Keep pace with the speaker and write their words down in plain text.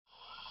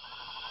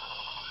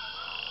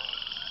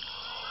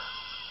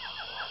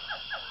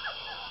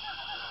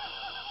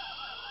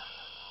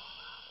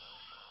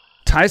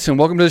Tyson,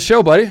 welcome to the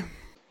show, buddy.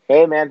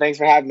 Hey, man. Thanks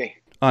for having me.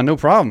 No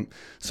problem.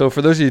 So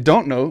for those of you who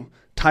don't know,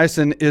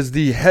 Tyson is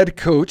the head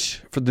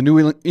coach for the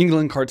New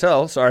England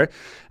Cartel,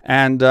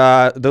 and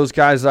those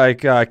guys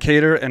like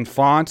Cater and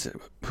Font,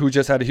 who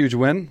just had a huge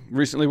win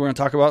recently we're going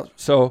to talk about.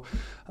 So,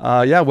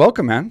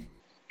 welcome, man.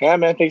 Yeah,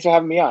 man. Thanks for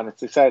having me on.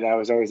 It's exciting. I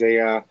was always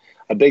a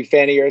big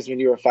fan of yours when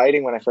you were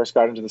fighting when I first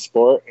got into the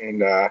sport,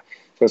 and so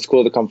it's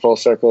cool to come full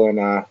circle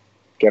and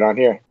get on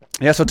here.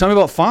 Yeah, so tell me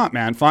about Font,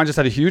 man. Font just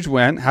had a huge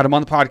win, had him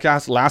on the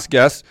podcast, last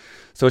guest,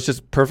 so it's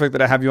just perfect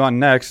that I have you on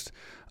next.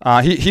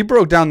 He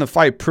broke down the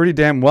fight pretty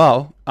damn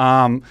well,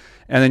 and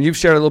then you've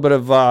shared a little bit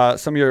of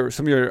some of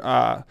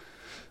your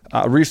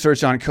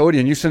research on Cody,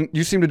 and you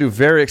seem to do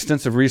very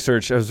extensive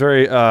research. I was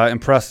very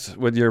impressed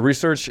with your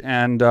research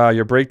and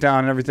your breakdown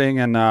and everything,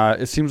 and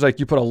it seems like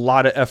you put a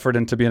lot of effort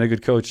into being a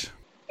good coach.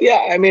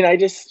 Yeah, I mean,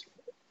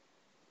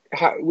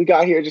 we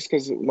got here just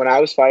because when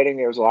I was fighting,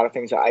 there was a lot of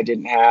things that I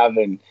didn't have,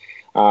 and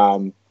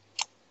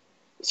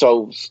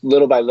so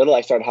little by little, I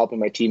started helping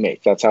my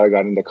teammates. That's how I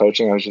got into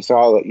coaching. I was just,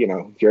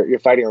 you're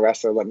fighting a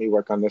wrestler, let me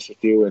work on this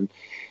with you. And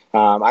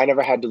I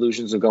never had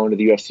delusions of going to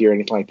the UFC or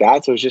anything like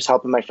that. So it was just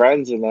helping my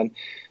friends. And then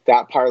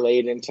that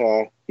parlayed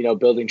into,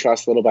 building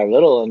trust little by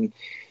little. And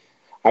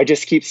I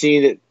just keep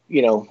seeing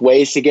that,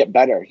 ways to get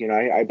better.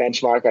 I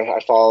benchmark, I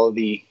follow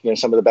the,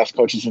 some of the best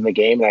coaches in the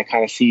game, and I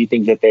kind of see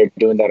things that they're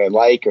doing that I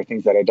like or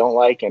things that I don't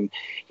like. And,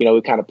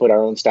 we kind of put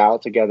our own style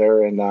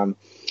together. And,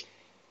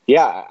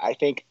 I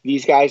think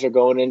these guys are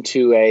going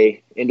into a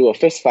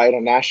fist fight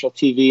on national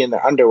TV in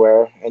their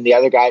underwear, and the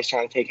other guy's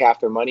trying to take half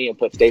their money and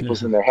put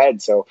staples in their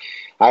head. So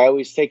I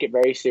always take it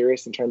very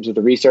serious in terms of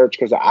the research,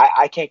 because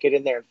I can't get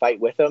in there and fight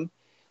with them,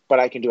 but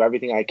I can do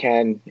everything I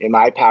can in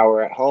my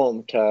power at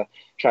home to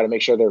try to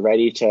make sure they're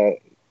ready to,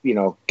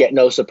 get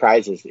no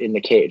surprises in the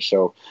cage.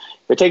 So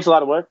it takes a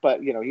lot of work,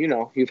 but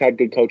you've had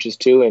good coaches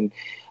too, and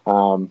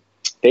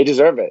they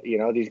deserve it.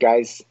 These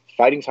guys,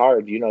 fighting's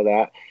hard.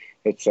 That.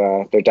 It's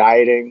they're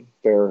dieting,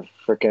 they're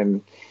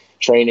freaking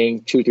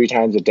training 2-3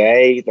 times a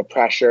day, the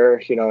pressure,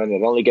 and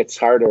it only gets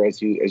harder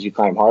as you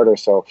climb harder.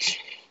 So,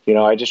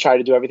 I just try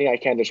to do everything I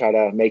can to try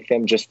to make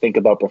them just think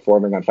about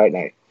performing on fight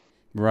night.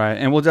 Right.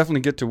 And we'll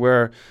definitely get to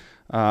where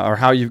or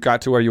how you've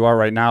got to where you are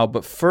right now.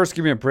 But first,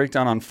 give me a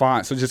breakdown on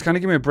Font. So just kind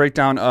of give me a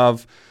breakdown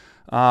of,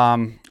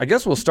 I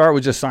guess we'll start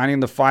with just signing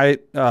the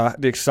fight, the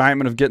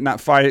excitement of getting that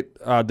fight,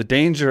 the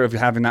danger of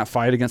having that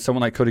fight against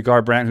someone like Cody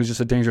Garbrandt, who's just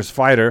a dangerous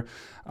fighter,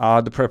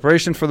 the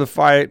preparation for the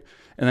fight,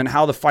 and then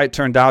how the fight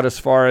turned out as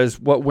far as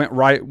what went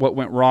right, what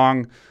went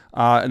wrong,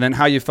 and then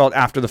how you felt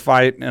after the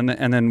fight, and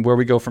then where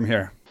we go from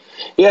here.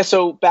 Yeah,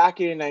 so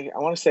back in, I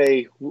want to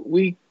say,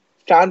 we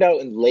found out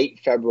in late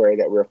February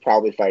that we were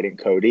probably fighting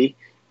Cody,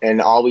 and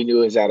all we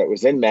knew is that it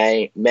was in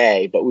May,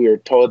 but we were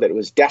told that it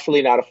was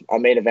definitely not a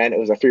main event. It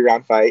was a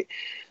 3-round fight.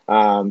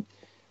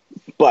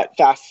 But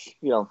fast,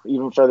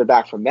 even further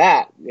back from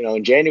that,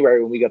 in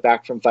January when we got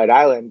back from Fight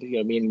Island,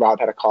 me and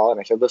Rob had a call, and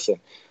I said, listen,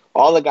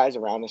 all the guys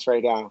around us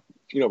right now,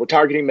 we're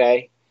targeting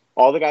May.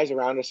 All the guys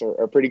around us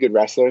are pretty good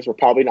wrestlers. We're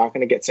probably not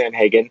going to get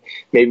Sandhagen.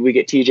 Maybe we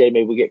get TJ,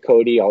 maybe we get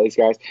Cody, all these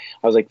guys.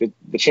 I was like,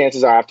 the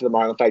chances are after the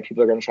Marlon fight,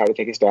 people are going to try to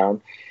take us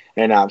down.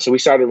 And so we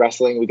started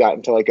wrestling. We got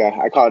into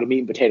I call it a meat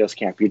and potatoes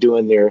camp. You're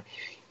doing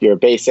your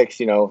basics,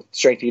 strength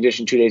and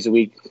conditioning 2 days a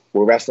week.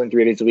 We're wrestling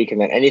 3 days a week. And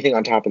then anything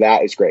on top of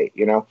that is great,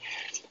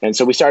 And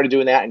so we started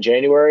doing that in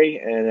January.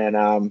 And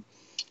then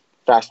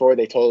fast forward,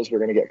 they told us we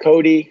were going to get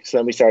Cody. So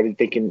then we started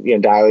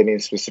thinking, dialing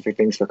in specific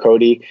things for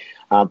Cody.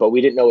 But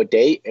we didn't know a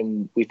date,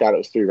 and we thought it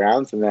was 3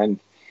 rounds. And then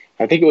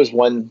I think it was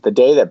the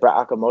day that Brett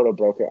Okamoto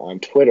broke it on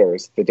Twitter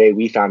is the day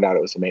we found out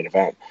it was the main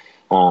event.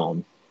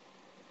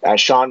 As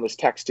Sean was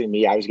texting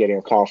me, I was getting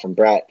a call from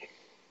Brett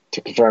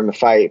to confirm the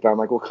fight. But I'm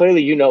like, well,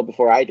 clearly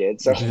before I did.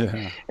 So,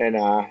 yeah. And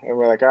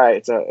we're like, all right,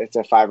 it's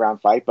a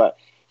 5-round fight. But,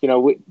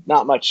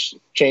 not much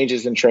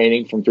changes in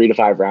training from 3 to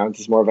 5 rounds.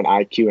 It's more of an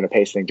IQ and a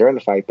pace thing during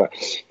the fight. But,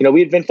 we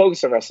had been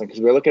focused on wrestling because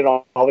we were looking at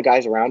all the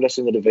guys around us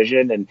in the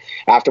division. And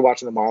after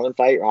watching the Marlon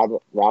fight, Rob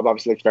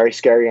obviously looked very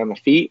scary on the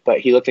feet,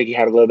 but he looked like he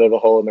had a little bit of a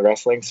hole in the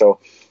wrestling. So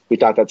we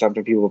thought that's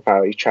something people would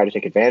probably try to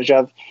take advantage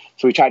of.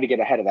 So we tried to get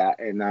ahead of that.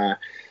 And, I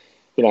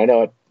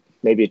know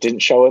maybe it didn't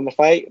show in the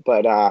fight,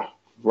 but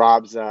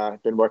Rob's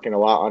been working a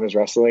lot on his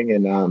wrestling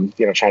and,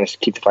 trying to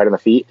keep the fight on the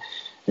feet.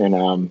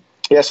 And,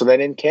 so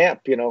then in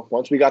camp,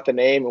 once we got the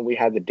name and we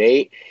had the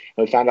date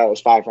and we found out it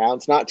was 5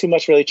 rounds, not too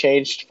much really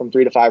changed from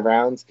 3 to 5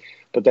 rounds.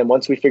 But then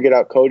once we figured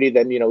out Cody,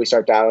 then, we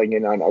start dialing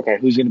in on, okay,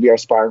 who's going to be our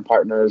sparring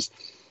partners?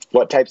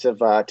 What types of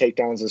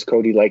takedowns does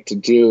Cody like to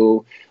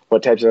do?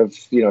 What types of,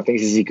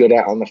 things is he good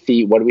at on the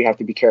feet? What do we have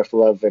to be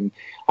careful of? And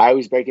I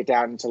always break it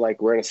down into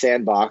we're in a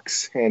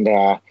sandbox, and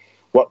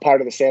what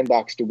part of the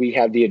sandbox do we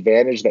have the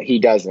advantage that he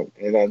doesn't?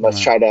 And then let's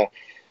try to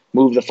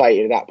move the fight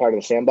into that part of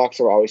the sandbox.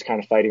 So we're always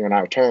kind of fighting on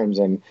our terms.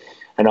 And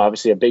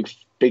obviously a big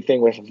thing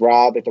with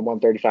Rob at the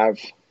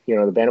 135, the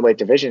bantamweight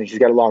division, he's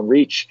got a long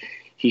reach.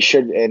 He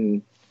should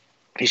be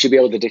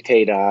able to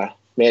dictate,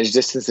 manage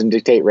distance and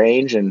dictate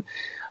range and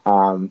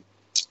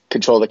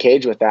control the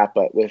cage with that.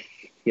 But with,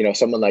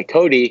 someone like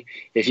Cody,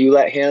 if you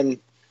let him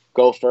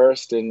go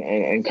first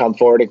and come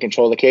forward and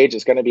control the cage,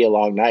 it's going to be a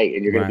long night,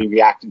 and you're going to be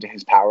reacting to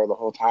his power the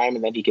whole time.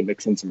 And then he can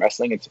mix in some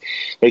wrestling. It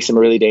makes him a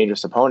really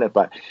dangerous opponent.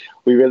 But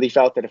we really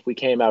felt that if we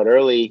came out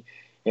early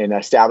and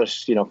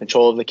established,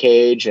 control of the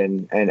cage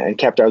and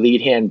kept our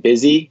lead hand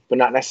busy, but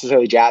not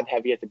necessarily jab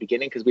heavy at the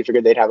beginning, because we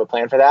figured they'd have a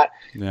plan for that.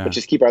 Yeah. But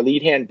just keep our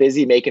lead hand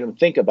busy, making them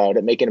think about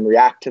it, making them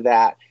react to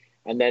that.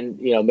 And then,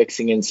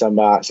 mixing in some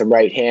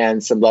right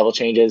hands, some level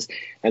changes.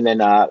 And then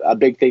a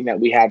big thing that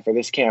we had for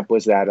this camp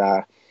was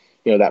that,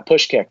 that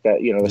push kick, that,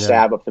 the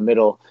stab up the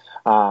middle.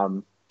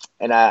 And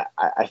I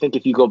think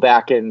if you go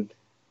back and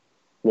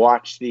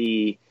watch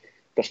the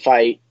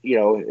fight,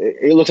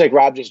 it looks like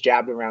Rob just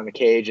jabbed around the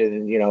cage,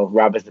 and,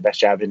 Rob has the best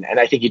jab. And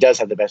I think he does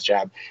have the best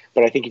jab.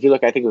 But I think if you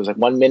look, I think it was like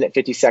 1 minute,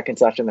 50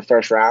 seconds left in the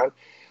first round.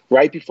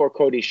 Right before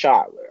Cody's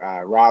shot,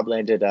 Rob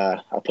landed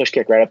a push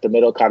kick right up the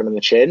middle, caught him in the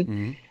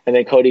chin. And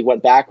then Cody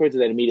went backwards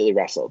and then immediately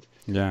wrestled.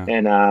 Yeah.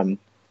 And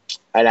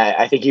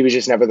I think he was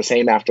just never the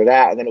same after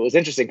that. And then it was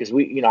interesting because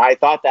I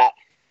thought that,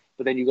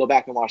 but then you go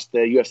back and watch the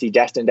UFC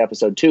Destined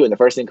episode 2, and the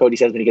first thing Cody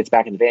says when he gets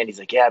back in the van, he's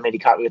like, "Yeah, man, he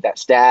caught me with that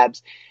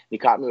stabs. He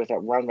caught me with that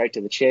run right to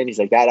the chin." He's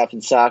like, "That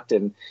effing sucked."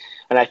 And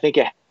I think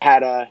it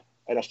had an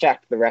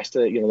effect the rest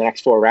of the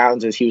next 4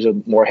 rounds, as he was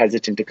more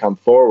hesitant to come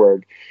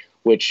forward,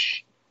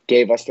 which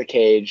gave us the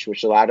cage,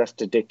 which allowed us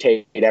to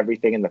dictate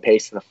everything in the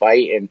pace of the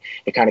fight, and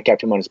it kind of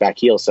kept him on his back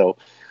heel. So,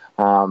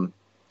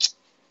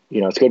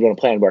 it's good when a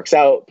plan works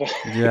out,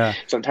 but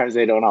sometimes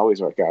they don't always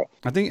work out.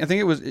 I think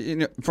it was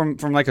from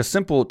like a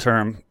simple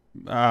term,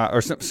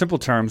 simple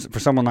terms for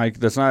someone like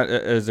that's not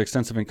as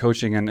extensive in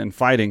coaching and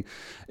fighting,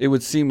 it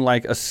would seem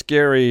like a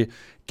scary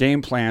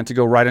game plan to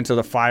go right into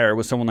the fire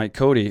with someone like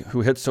Cody,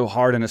 who hits so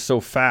hard and is so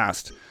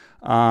fast.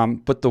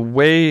 But the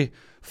way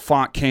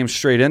Font came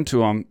straight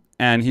into him,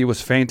 and he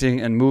was feinting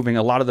and moving,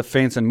 a lot of the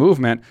feints and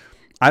movement,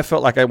 I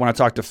felt like when I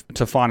talked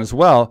to Font as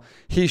well,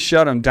 he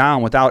shut him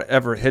down without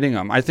ever hitting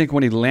him. I think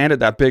when he landed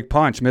that big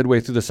punch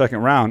midway through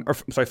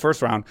the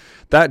first round,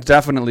 that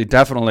definitely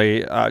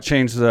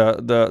changed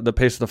the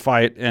pace of the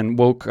fight and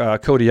woke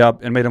Cody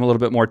up and made him a little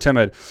bit more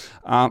timid.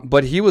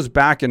 But he was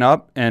backing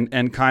up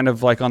and kind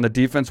of like on the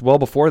defense well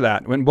before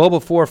that, well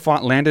before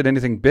Font landed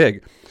anything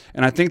big.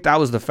 And I think that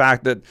was the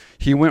fact that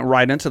he went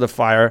right into the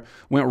fire,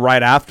 went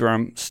right after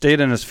him, stayed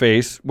in his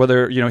face,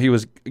 whether he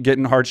was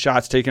getting hard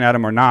shots taken at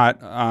him or not.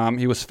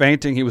 He was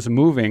feinting, he was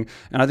moving,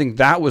 and I think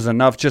that was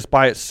enough just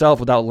by itself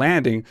without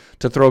landing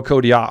to throw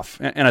Cody off.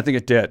 And I think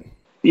it did.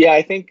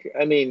 Yeah,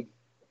 it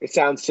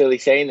sounds silly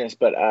saying this,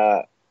 but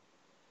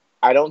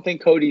I don't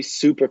think Cody's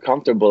super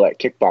comfortable at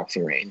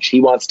kickboxing range. He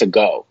wants to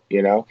go,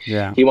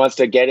 Yeah. He wants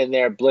to get in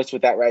there, blitz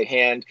with that right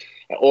hand.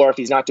 Or if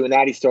he's not doing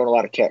that, he's throwing a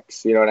lot of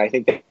kicks, and I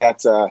think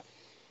that's I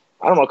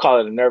don't want to call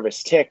it a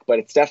nervous tick, but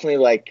it's definitely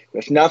like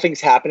if nothing's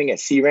happening at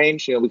C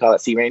range, we call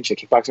it C range, the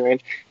kickboxing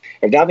range.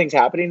 If nothing's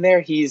happening there,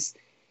 he's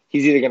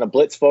either going to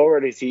blitz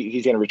forward or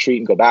he's going to retreat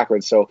and go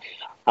backwards. So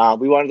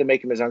we wanted to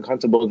make him as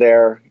uncomfortable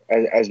there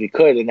as we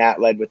could, and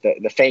that led with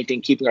the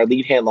feinting, keeping our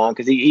lead hand long,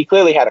 because he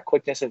clearly had a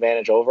quickness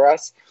advantage over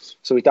us.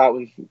 So we thought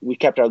we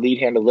kept our lead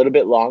hand a little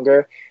bit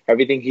longer.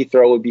 Everything he'd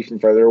throw would be from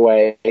further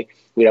away.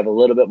 We'd have a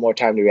little bit more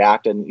time to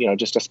react, and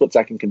just a split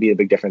second can be a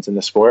big difference in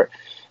the sport.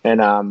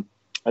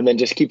 And then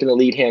just keeping the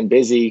lead hand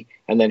busy,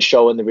 and then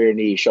showing the rear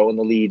knee, showing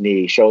the lead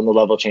knee, showing the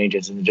level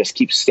changes, and just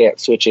keep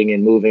switching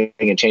and moving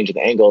and changing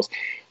the angles.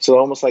 So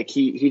almost like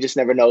he just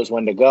never knows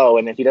when to go.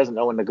 And if he doesn't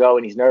know when to go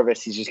and he's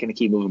nervous, he's just going to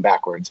keep moving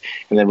backwards.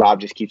 And then Rob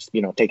just keeps,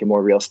 taking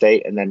more real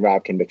estate, and then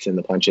Rob can mix in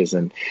the punches.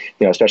 And,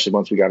 especially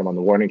once we got him on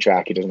the warning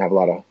track, he doesn't have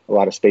a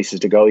lot of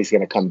spaces to go. He's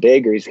going to come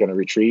big or he's going to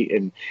retreat.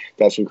 And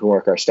that's where we can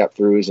work our step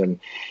throughs. And,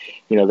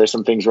 there's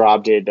some things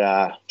Rob did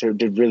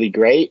really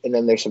great. And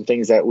then there's some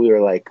things that we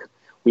were like,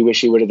 we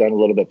wish he would have done a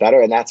little bit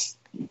better. And that's,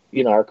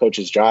 our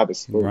coach's job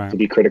is to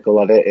be critical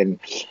of it and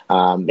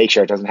make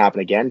sure it doesn't happen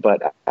again.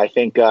 But I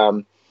think,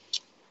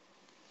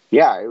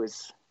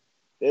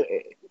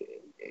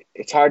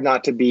 it's hard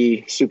not to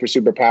be super,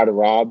 super proud of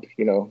Rob,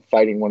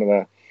 fighting one of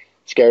the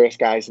scariest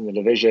guys in the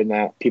division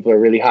that people are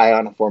really high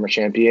on, a former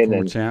champion.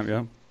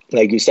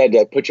 Like you said,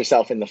 to put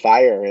yourself in the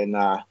fire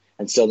and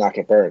still not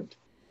get burned.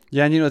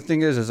 Yeah, and the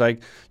thing is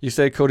like you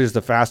say Cody's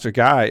the faster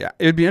guy.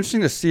 It would be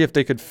interesting to see if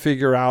they could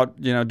figure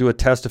out, do a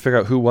test to figure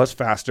out who was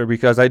faster,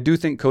 because I do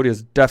think Cody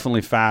is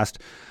definitely fast.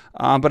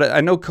 But I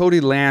know Cody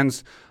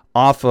lands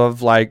off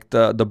of like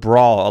the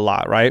brawl a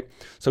lot, right?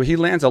 So he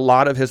lands a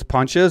lot of his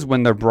punches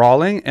when they're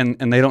brawling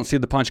and they don't see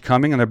the punch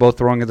coming and they're both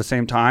throwing at the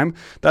same time.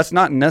 That's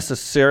not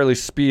necessarily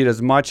speed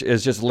as much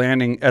as just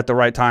landing at the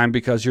right time,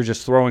 because you're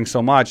just throwing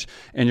so much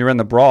and you're in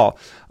the brawl.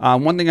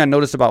 One thing I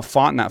noticed about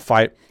Font in that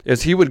fight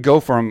is he would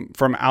go from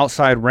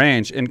outside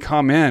range and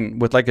come in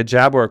with like a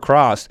jab or a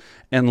cross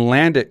and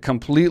land it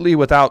completely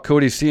without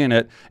Cody seeing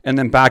it, and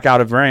then back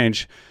out of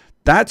range.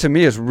 That to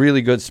me is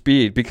really good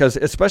speed, because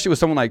especially with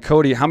someone like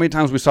Cody, how many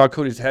times we saw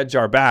Cody's head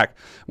jar back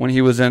when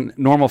he was in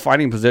normal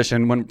fighting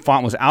position when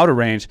Font was out of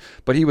range,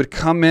 but he would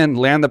come in,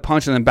 land the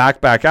punch, and then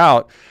back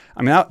out.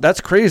 I mean,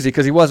 that's crazy,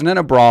 because he wasn't in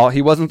a brawl.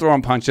 He wasn't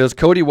throwing punches.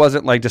 Cody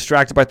wasn't like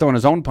distracted by throwing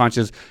his own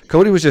punches.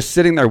 Cody was just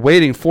sitting there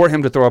waiting for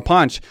him to throw a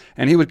punch,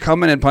 and he would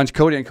come in and punch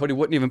Cody, and Cody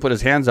wouldn't even put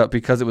his hands up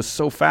because it was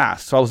so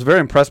fast. So I was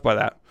very impressed by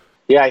that.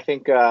 Yeah, I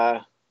think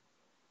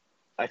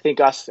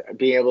us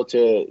being able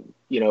to,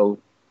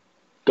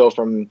 go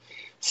from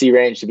C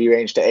range to B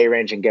range to A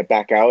range and get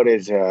back out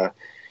is,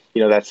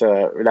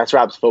 that's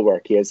Rob's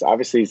footwork. He's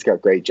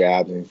got great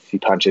jabs and he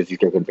punches. He's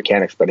got good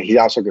mechanics, but he's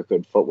also got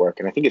good footwork.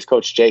 And I think his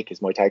coach Jake, his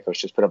Muay Thai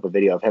coach, just put up a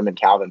video of him and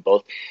Calvin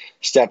both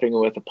stepping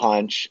with a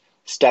punch,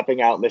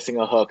 stepping out, missing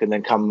a hook, and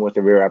then coming with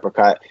a rear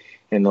uppercut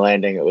in the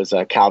landing. It was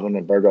Calvin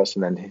and Burgos,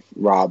 and then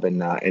Rob in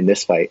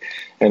this fight.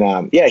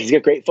 And he's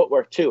got great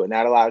footwork too, and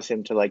that allows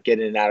him to like get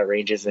in and out of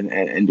ranges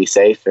and be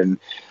safe. And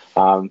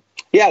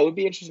it would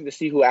be interesting to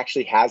see who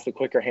actually has the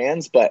quicker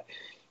hands, but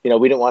we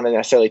don't want to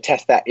necessarily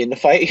test that in the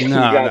fight. No, we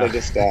gotta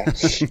just,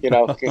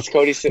 because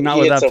Cody's sitting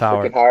so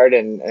freaking hard,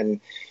 and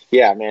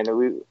yeah, man,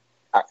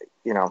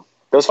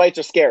 those fights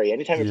are scary.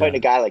 Anytime you're fighting a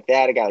guy like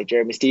that, a guy like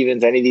Jeremy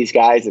Stevens, any of these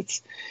guys,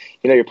 it's,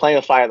 you're playing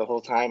with fire the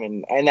whole time.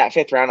 And in that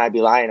fifth round, I'd be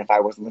lying if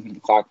I wasn't looking at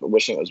the clock, but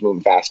wishing it was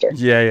moving faster.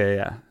 Yeah.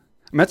 I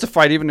mean, that's a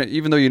fight,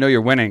 even though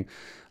you're winning.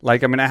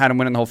 Like, I mean, I had him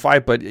winning the whole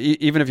fight, but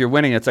even if you're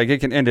winning, it's like it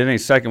can end at any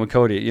second with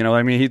Cody.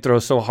 I mean, he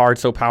throws so hard,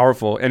 so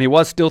powerful, and he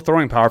was still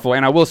throwing powerful.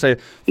 And I will say,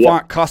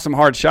 Font cost some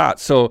hard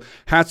shots. So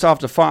hats off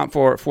to Font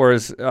for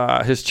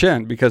his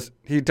chin, because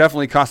he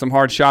definitely cost some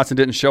hard shots and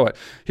didn't show it.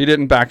 He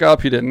didn't back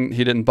up. He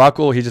didn't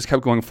buckle. He just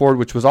kept going forward,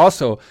 which was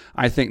also,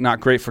 I think, not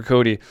great for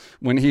Cody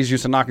when he's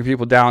used to knocking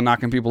people down,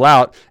 knocking people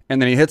out,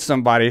 and then he hits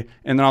somebody,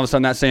 and then all of a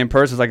sudden that same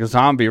person is like a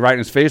zombie right in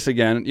his face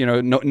again.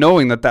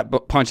 Knowing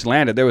that punch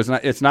landed.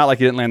 It's not like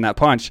he didn't land that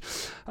punch.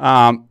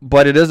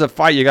 But it is a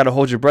fight. You got to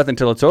hold your breath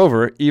until it's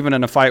over, even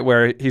in a fight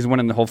where he's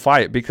winning the whole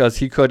fight, because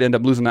he could end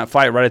up losing that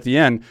fight right at the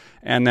end.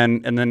 And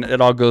then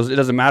it all goes. It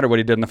doesn't matter what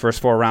he did in the first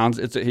 4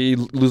 rounds. He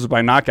loses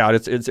by knockout.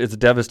 It's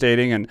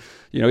devastating, and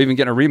even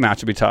getting a rematch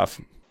would be tough.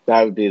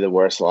 That would be the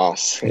worst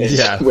loss.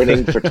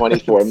 Winning for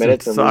 24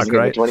 minutes and losing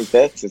in the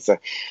 25th.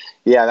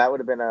 That would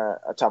have been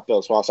a tough bill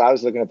as well. So I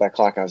was looking at that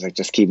clock. I was like,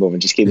 just keep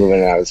moving.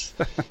 And I was,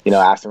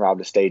 asking Rob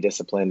to stay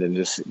disciplined and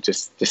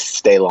just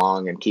stay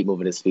long and keep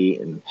moving his feet.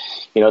 And,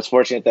 it's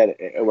fortunate that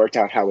it worked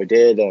out how it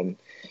did. And,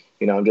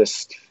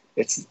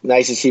 it's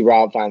nice to see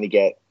Rob finally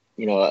get,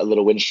 a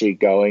little win streak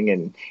going.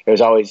 And it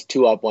was always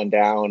 2 up, 1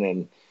 down.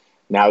 And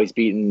now he's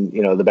beaten,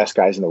 the best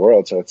guys in the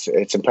world. So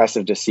it's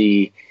impressive to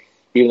see,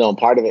 even though I'm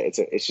part of it,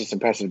 it's just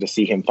impressive to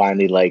see him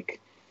finally like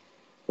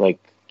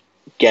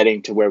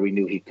getting to where we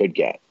knew he could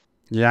get.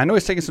 Yeah, I know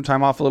he's taking some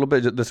time off a little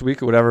bit this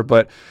week or whatever,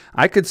 but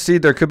I could see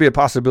there could be a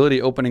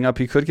possibility opening up.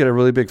 He could get a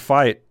really big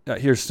fight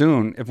here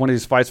soon if one of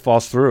these fights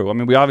falls through. I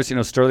mean, we obviously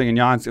know Sterling and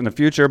Jan's in the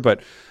future,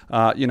 but,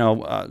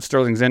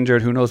 Sterling's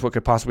injured. Who knows what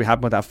could possibly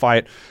happen with that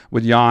fight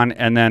with Jan.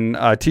 And then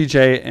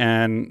TJ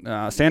and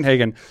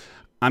Sandhagen.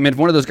 I mean, if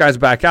one of those guys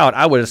back out,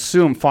 I would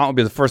assume Font would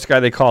be the first guy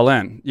they call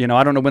in.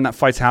 I don't know when that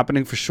fight's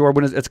happening for sure.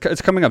 When it's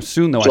coming up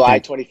soon, though. July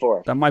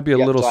 24th. That might be a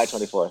little. July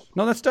 24th.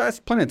 No, that's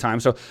plenty of time.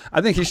 So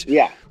I think he's.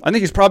 Yeah. I think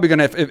he's probably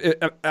gonna.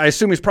 I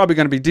assume he's probably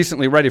gonna be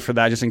decently ready for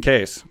that, just in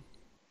case.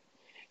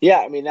 Yeah,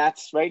 I mean,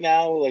 that's right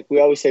now. Like we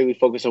always say, we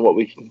focus on what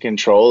we can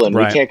control, and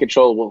we can't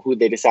control who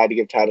they decide to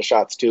give title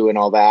shots to, and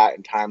all that,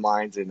 and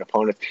timelines and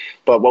opponents.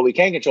 But what we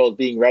can control is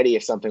being ready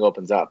if something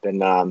opens up.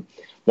 And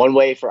one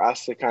way for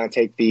us to kind of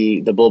take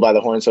the bull by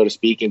the horn, so to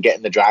speak, and get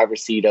in the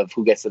driver's seat of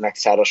who gets the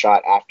next title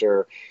shot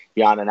after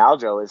Jan and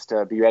Aljo is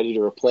to be ready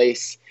to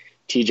replace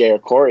TJ or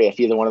Corey. If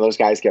either one of those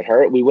guys get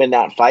hurt, we win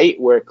that fight,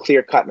 we're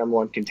clear-cut number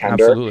 1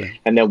 contender. Absolutely.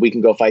 And then we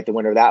can go fight the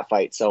winner of that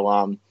fight.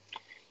 So,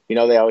 they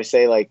always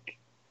say, like,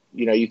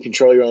 you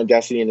control your own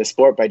destiny in the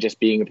sport by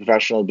just being a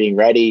professional, being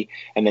ready,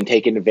 and then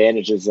taking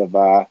advantage of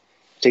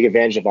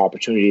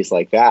opportunities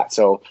like that.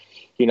 So,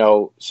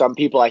 some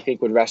people I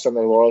think would rest on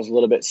their laurels a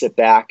little bit, sit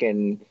back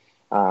and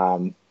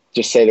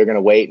just say they're going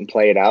to wait and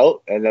play it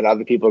out. And then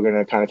other people are going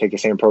to kind of take the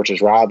same approach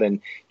as Rob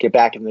and get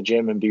back in the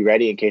gym and be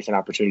ready in case an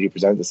opportunity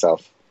presents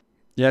itself.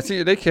 Yeah, see,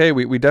 at AK,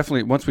 we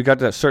definitely, once we got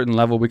to that certain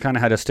level, we kind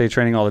of had to stay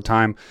training all the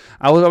time.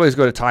 I would always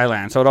go to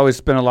Thailand, so I would always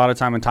spend a lot of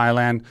time in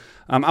Thailand.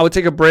 I would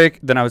take a break,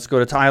 then I would go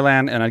to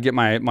Thailand, and I'd get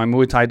my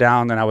Muay Thai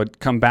down, then I would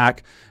come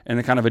back and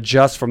then kind of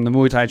adjust from the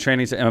Muay Thai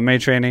training to MMA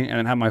training, and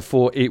then have my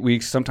full 8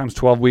 weeks, sometimes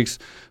 12 weeks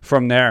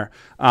from there.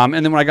 And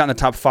then when I got in the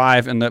top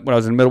 5, and when I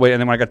was in middleweight,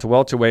 and then when I got to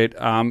welterweight,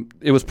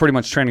 it was pretty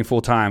much training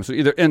full time. So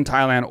either in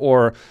Thailand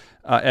or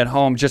at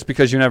home, just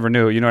because you never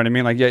knew, you know what I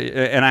mean? Like, yeah,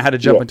 and I had to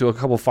jump into a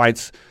couple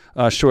fights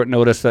short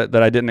notice that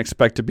I didn't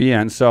expect to be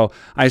in. So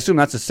I assume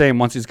that's the same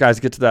once these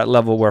guys get to that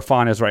level where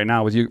Font is right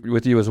now with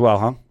you as well,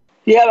 huh?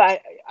 Yeah,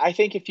 I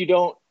think if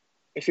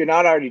you're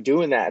not already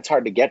doing that, it's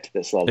hard to get to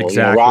this level.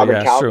 Exactly, Rob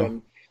and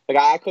Calvin, like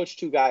I coach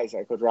two guys.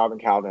 I coach Rob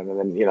and Calvin,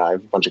 and then I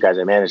have a bunch of guys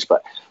I manage.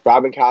 But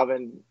Rob and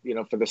Calvin,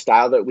 for the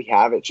style that we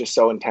have, it's just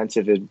so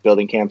intensive in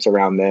building camps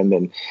around them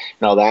and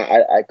all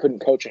that. I couldn't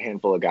coach a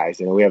handful of guys.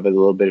 We have a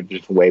little bit of a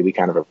different way we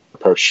kind of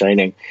approach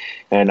training,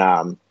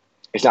 and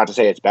it's not to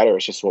say it's better.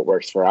 It's just what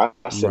works for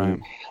us.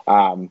 Right.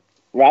 And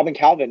Rob and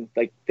Calvin,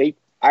 I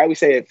always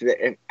say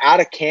if out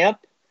of camp,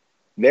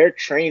 they're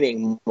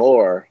training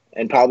more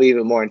and probably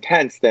even more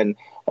intense than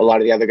a lot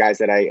of the other guys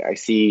that I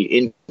see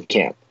in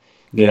camp.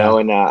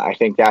 And I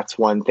think that's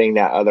one thing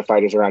that other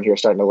fighters around here are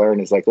starting to learn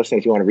is like, listen,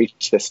 if you want to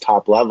reach this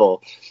top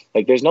level,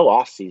 like there's no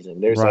off season.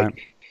 There's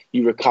like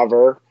you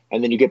recover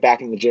and then you get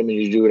back in the gym and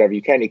you do whatever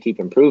you can to keep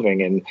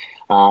improving.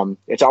 And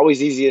it's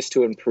always easiest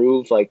to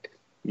improve like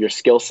your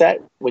skill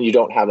set when you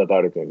don't have a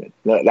bout agreement.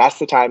 That's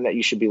the time that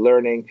you should be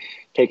learning,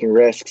 taking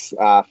risks,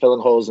 filling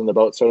holes in the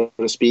boat, so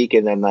to speak,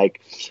 and then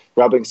like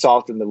rubbing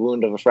salt in the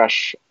wound of a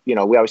fresh, we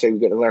always say we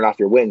get to learn off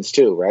your wins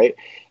too, right?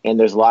 And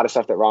there's a lot of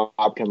stuff that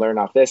Rob can learn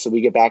off this. So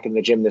we get back in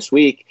the gym this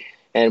week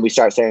and we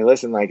start saying,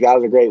 listen, like that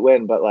was a great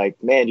win, but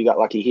like, man, you got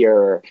lucky here,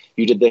 or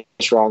you did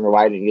this wrong, or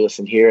why didn't you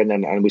listen here?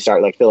 And we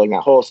start like filling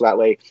that hole. So that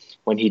way,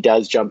 when he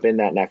does jump in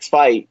that next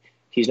fight,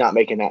 he's not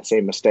making that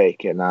same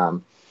mistake. And,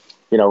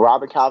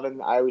 Rob and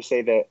Calvin, I always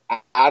say that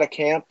out of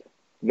camp,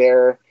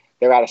 they're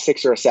at a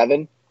 6 or a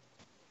 7.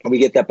 And we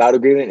get that bout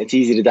agreement. It's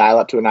easy to dial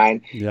up to a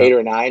 9, 8 or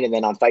a 9, and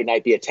then on fight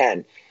night be a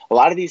 10. A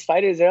lot of these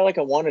fighters, they're like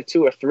a 1 or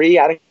 2 or 3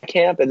 out of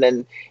camp, and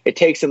then it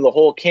takes them the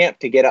whole camp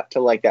to get up to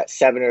like that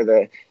 7 or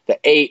the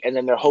 8, and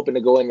then they're hoping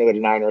to go in with a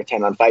 9 or a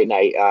 10 on fight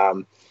night.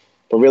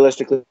 But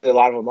realistically, a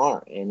lot of them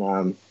aren't.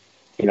 And,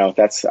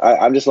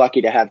 I'm just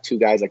lucky to have two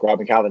guys like Rob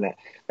and Calvin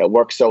that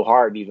work so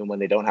hard even when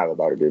they don't have a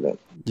bout agreement.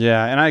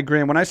 Yeah, and I agree.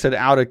 And when I said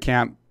out of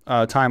camp,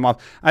 time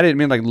off, I didn't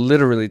mean like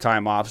literally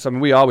time off. So I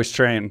mean, we always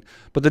train,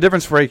 but the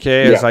difference for AK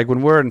is like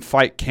when we're in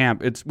fight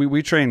camp,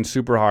 we train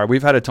super hard.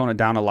 We've had to tone it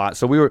down a lot.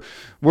 So we're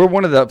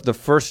one of the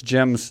first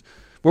gyms.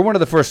 We're one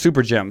of the first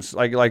super gyms.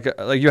 Like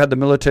you had the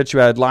Miletich, you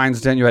had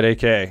Lions Den, you had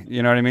AK.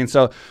 You know what I mean?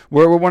 So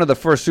we're one of the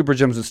first super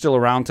gyms that's still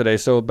around today.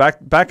 So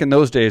back in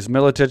those days,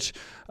 Miletich,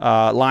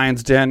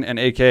 Lions Den, and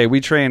AK, we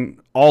train,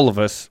 all of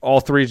us, all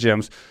 3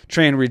 gyms,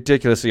 train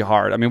ridiculously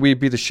hard. I mean, we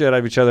beat the shit out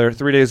of each other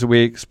 3 days a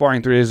week,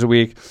 sparring 3 days a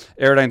week,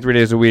 Airdyne 3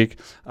 days a week,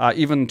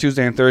 even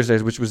Tuesday and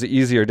Thursdays, which was the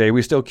easier day.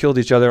 We still killed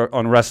each other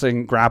on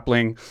wrestling,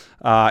 grappling,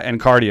 and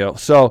cardio.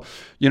 So,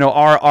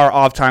 our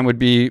off time would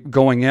be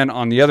going in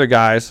on the other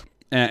guys,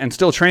 and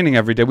still training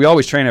every day. We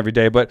always train every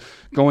day, but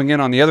going in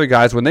on the other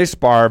guys when they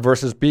spar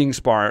versus being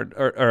sparred,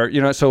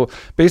 or so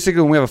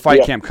basically when we have a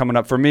fight camp coming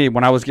up, for me,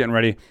 when I was getting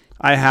ready,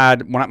 I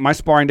had my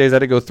sparring days, I had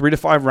to go 3 to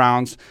 5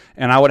 rounds,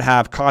 and I would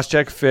have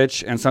Koscheck,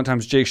 Fitch, and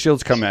sometimes Jake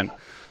Shields come in.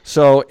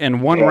 So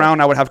in one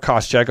round, I would have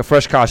Koscheck, a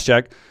fresh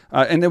Koscheck,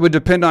 and it would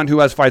depend on who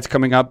has fights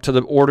coming up to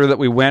the order that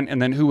we went,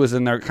 and then who was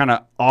in their kind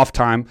of off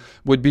time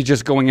would be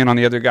just going in on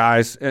the other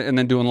guys and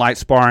then doing light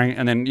sparring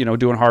and then,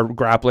 doing hard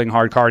grappling,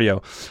 hard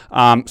cardio.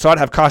 So I'd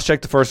have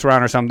Koscheck the first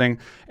round or something,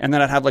 and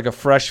then I'd have like a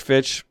fresh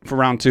Fitch for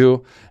round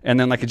 2, and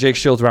then like a Jake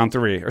Shields round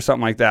 3 or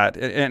something like that.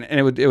 And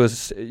it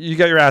was you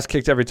got your ass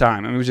kicked every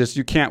time. I mean, it was just,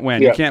 you can't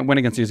win. You can't win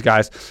against these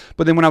guys.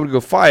 But then when I would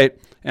go fight,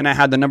 and I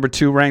had the number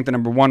 2 ranked, the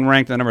number 1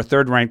 ranked, the number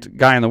 3 ranked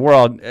guy in the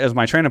world as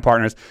my training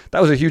partners,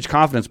 that was a huge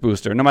confidence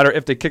booster, no matter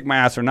if they kicked my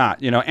ass or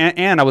not.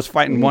 And I was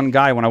fighting one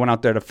guy when I went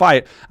out there to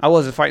fight. I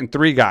wasn't fighting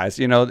 3 guys.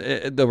 They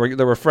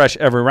were fresh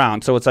every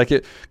round. So it's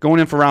like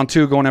going in for round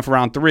 2, going in for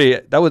round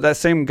 3. That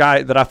same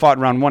guy that I fought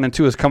in round 1 and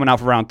 2 is coming out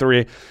for round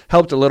 3.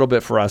 Helped a little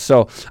bit for us.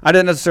 So I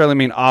didn't necessarily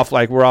mean off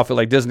like we're off at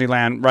like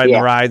Disneyland riding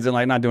the rides and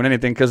like not doing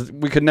anything, because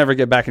we could never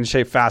get back in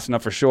shape fast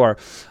enough for sure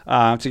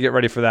to get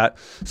ready for that.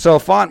 So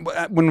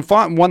when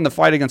Font won the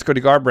fight against Cody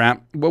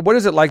Garbrandt, what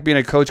is it like being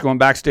a coach going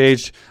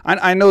backstage?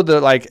 I know that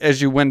like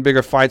as you win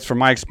bigger fights, from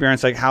my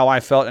experience, like how I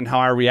felt and how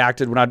I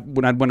reacted when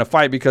I'd win a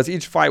fight, because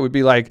each fight would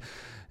be like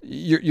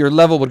your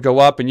level would go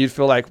up and you'd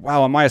feel like,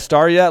 wow, am I a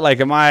star yet? Like,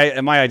 am I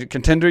a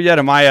contender yet?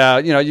 Am I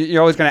you're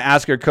always going to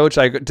ask your coach,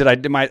 like,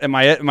 am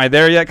I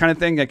there yet, kind of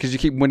thing, because you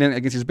keep winning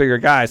against these bigger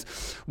guys.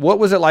 What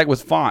was it like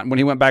with Font when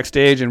he went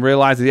backstage and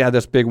realized that he had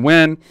this big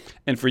win?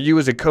 And for you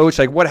as a coach,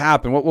 like, what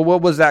happened?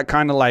 What was that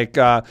kind of like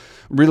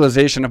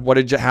realization of what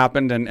had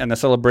happened and the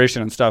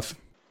celebration and stuff?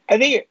 I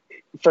think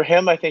for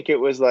him, I think it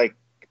was like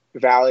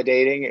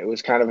validating. It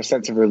was kind of a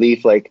sense of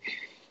relief. Like,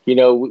 you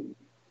know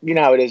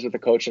how it is with a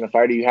coach and a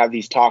fighter. You have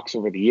these talks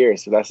over the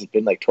years. So that's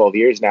been like 12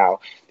 years now.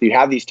 You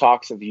have these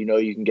talks of, you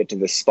can get to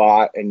this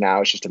spot, and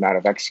now it's just a matter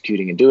of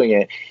executing and doing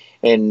it.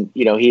 And,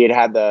 he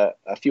had a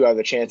few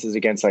other chances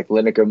against like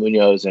Lineker,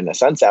 Munoz, and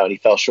Assunção, and he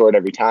fell short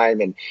every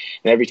time. And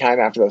every time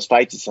after those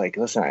fights, it's like,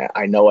 listen,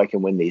 I know I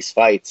can win these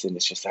fights, and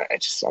it's just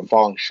I'm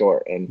falling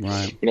short. And,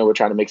 right. We're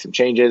trying to make some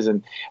changes.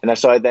 And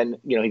so then,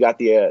 he got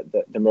the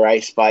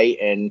Moraes fight,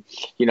 and,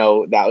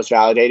 that was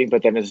validating.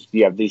 But then as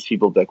you have these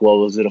people like, well,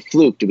 was it a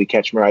fluke? Did we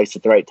catch Moraes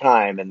at the right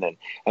time? And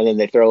then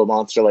they throw a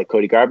monster like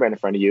Cody Garbrandt in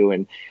front of you.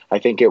 And I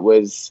think it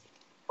was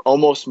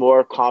almost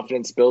more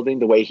confidence building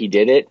the way he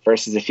did it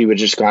versus if he would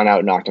just gone out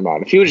and knocked him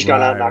out. If he would just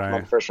gone out and knocked him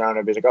out the first round,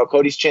 I'd be like, oh,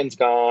 Cody's chin's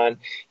gone.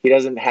 He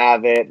doesn't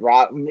have it.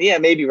 Rob, yeah,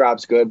 maybe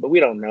Rob's good, but we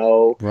don't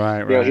know. You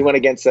know, he went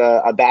against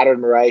a battered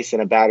Moraes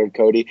and a battered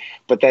Cody.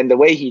 But then the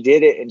way he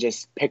did it and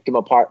just picked him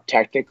apart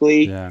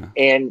technically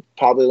and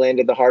probably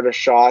landed the harder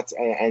shots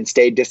and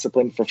stayed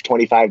disciplined for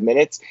 25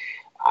 minutes,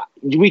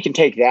 we can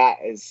take that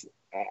as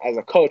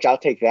a coach. I'll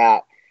take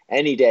that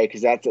any day,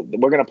 because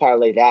we're going to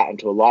parlay that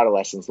into a lot of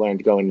lessons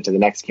learned going into the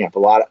next camp. A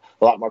lot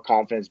more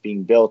confidence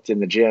being built in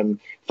the gym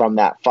from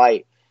that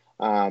fight.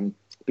 But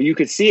you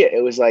could see it.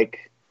 It was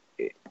like,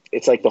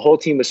 it's like the whole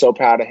team was so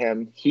proud of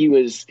him.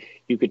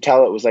 You could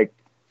tell it was like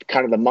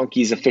kind of the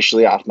monkey's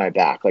officially off my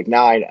back. Like,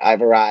 now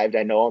I've arrived.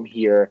 I know I'm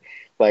here.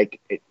 Like,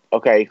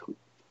 okay.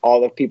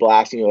 All the people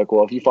asking you, like,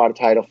 well, if you fought a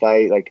title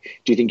fight,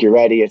 like, do you think you're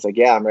ready? It's like,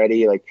 yeah, I'm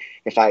ready. Like,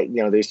 if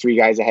there's 3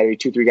 guys ahead of me,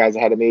 2-3 guys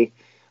ahead of me.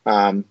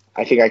 I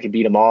think I could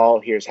beat them all.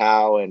 Here's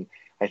how. And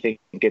I think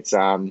it's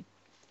kind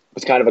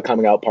of a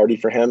coming out party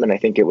for him. And I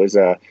think it was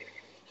I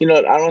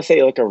don't want to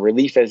say like a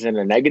relief as in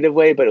a negative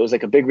way, but it was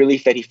like a big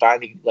relief that he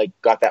finally like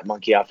got that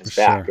monkey off his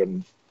back.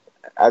 And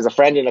as a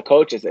friend and a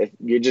coach,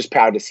 you're just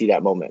proud to see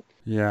that moment.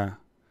 Yeah.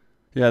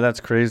 Yeah, that's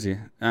crazy.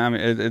 I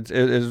mean, it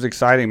was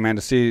exciting, man,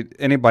 to see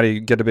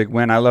anybody get a big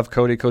win. I love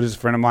Cody. Cody's a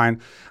friend of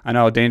mine. I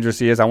know how dangerous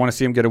he is. I want to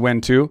see him get a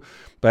win too.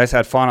 But I just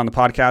had fun on the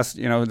podcast,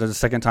 the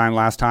second time,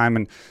 last time,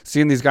 and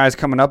seeing these guys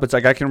coming up, it's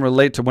like I can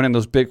relate to winning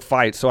those big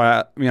fights.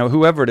 So,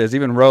 whoever it is,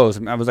 even Rose,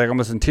 I was like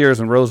almost in tears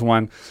when Rose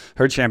won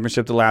her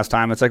championship the last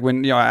time. It's like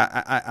when,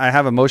 I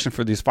have emotion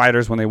for these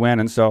fighters when they win.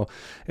 And so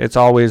it's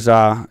always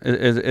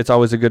it's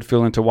always a good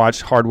feeling to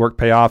watch hard work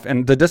pay off.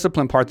 And the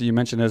discipline part that you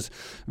mentioned is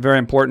very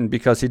important,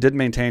 because he did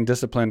maintain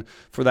discipline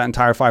for that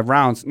entire 5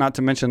 rounds, not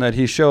to mention that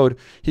he showed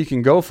he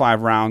can go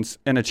 5 rounds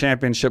in a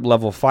championship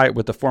level fight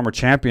with the former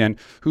champion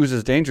who's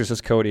as dangerous as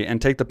Cody,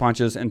 and take the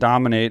punches and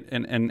dominate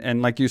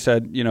and like you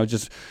said,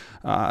 just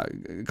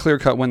clear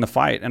cut win the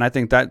fight. And I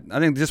think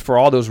just for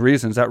all those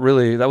reasons, that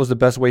was the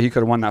best way he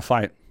could have won that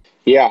fight.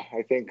 Yeah,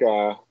 I think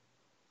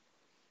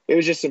it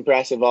was just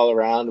impressive all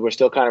around. We're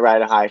still kind of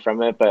riding high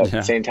from it, but at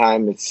the same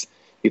time,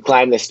 you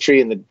climb this tree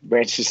and the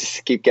branches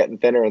just keep getting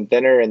thinner and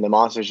thinner, and the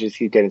monsters just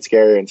keep getting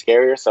scarier and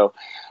scarier. So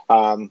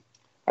I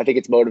think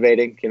it's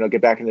motivating,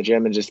 get back in the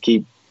gym and just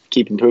keep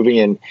improving.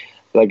 And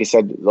like I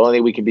said, the only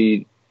thing we can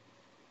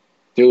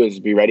do is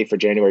be ready for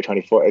July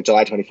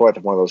 24th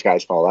if one of those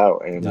guys fall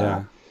out.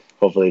 And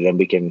hopefully then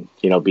we can,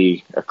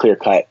 be a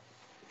clear-cut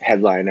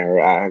headline or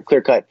a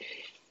clear-cut,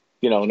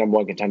 number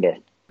 1 contender.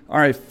 All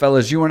right,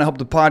 fellas, you want to help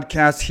the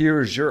podcast? Here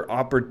is your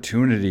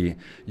opportunity.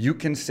 You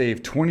can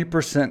save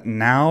 20%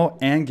 now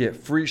and get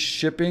free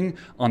shipping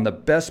on the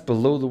best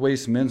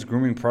below-the-waist men's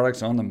grooming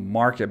products on the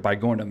market by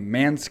going to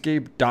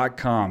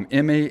manscaped.com,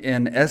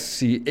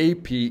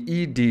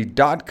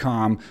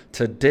 manscaped.com.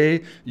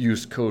 Today,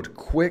 use code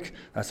QUICK.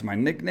 That's my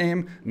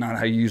nickname, not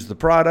how you use the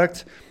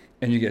product.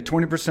 And you get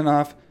 20%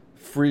 off.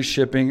 Free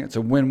shipping. It's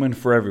a win-win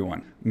for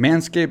everyone.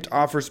 Manscaped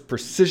offers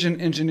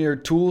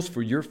precision-engineered tools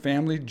for your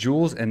family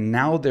jewels, and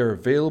now they're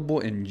available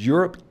in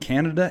Europe,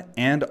 Canada,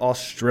 and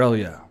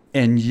Australia.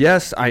 And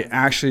yes, I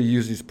actually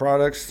use these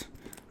products.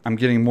 I'm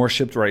getting more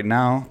shipped right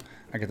now.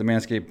 I got the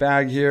Manscaped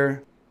bag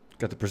here.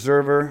 Got the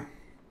Preserver.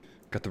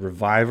 Got the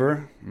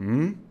Reviver.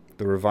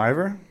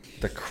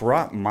 The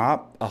Crop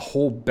Mop. A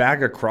whole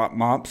bag of Crop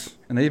Mops.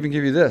 And they even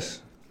give you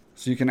this.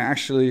 So you can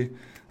actually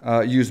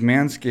use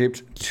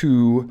Manscaped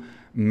to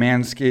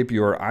manscape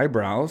your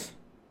eyebrows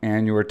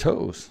and your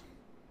toes.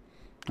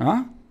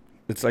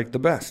 It's like the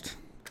best.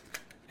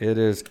 It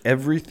is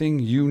everything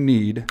you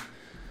need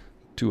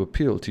to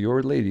appeal to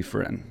your lady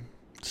friend.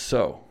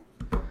 So,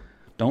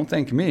 don't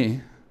thank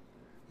me.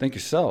 Thank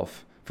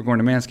yourself for going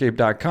to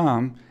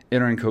manscaped.com,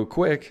 entering code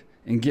QUICK,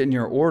 and getting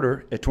your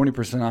order at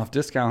 20% off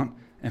discount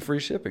and free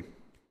shipping.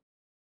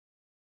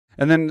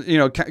 And then,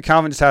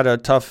 Calvin just had a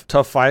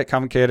tough fight,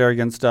 Calvin Kattar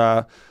against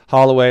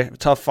Holloway.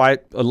 Tough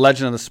fight, a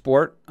legend of the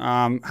sport.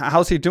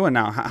 How's he doing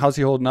now? How's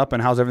he holding up,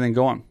 and how's everything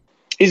going?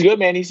 He's good,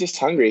 man. He's just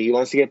hungry. He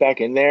wants to get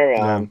back in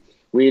there.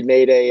 We had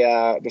made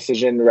a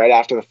decision right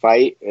after the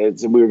fight.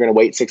 We were going to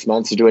wait 6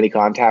 months to do any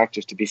contact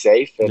just to be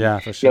safe.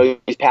 And, for sure.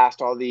 He's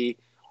passed all the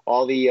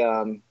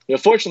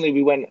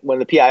fortunately, when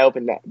the PI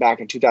opened back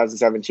in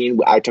 2017,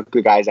 I took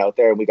the guys out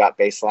there and we got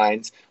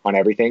baselines on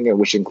everything,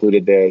 which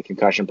included the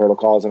concussion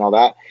protocols and all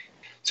that.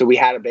 So we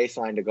had a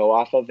baseline to go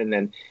off of. And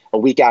then a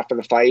week after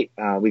the fight,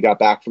 we got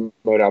back from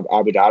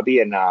Abu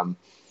Dhabi, and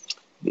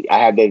I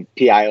had the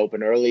PI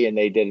open early, and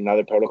they did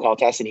another protocol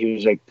test, and he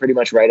was like pretty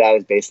much right at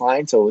his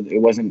baseline. So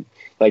it wasn't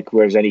like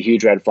there was any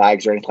huge red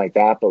flags or anything like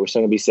that, but we're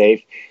still gonna be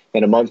safe.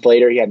 Then a month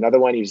later, he had another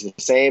one. He was the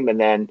same. And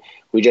then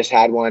we just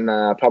had one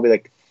probably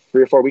like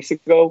 3 or 4 weeks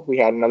ago. We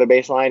had another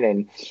baseline,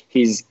 and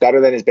he's better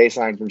than his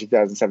baseline from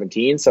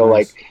 2017. So Nice.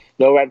 Like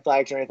no red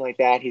flags or anything like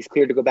that. He's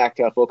cleared to go back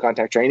to full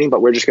contact training,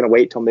 but we're just going to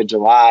wait till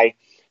mid-July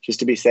just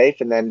to be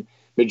safe. And then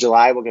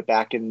mid-July, we'll get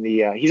back in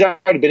the. He's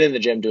already been in the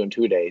gym doing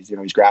 2 days.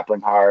 He's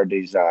grappling hard.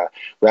 He's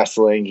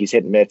wrestling. He's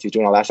hitting mitts. He's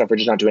doing all that stuff. We're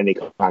just not doing any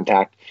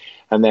contact.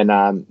 And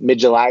then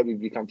mid-July,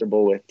 we'd be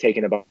comfortable with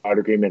taking a bout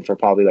agreement for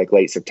probably like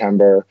late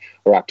September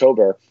or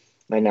October.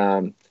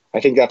 And I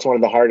think that's one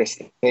of the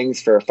hardest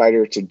things for a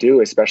fighter to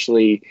do,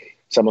 especially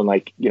someone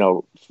like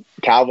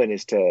Calvin,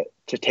 is to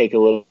take a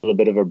little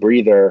bit of a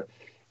breather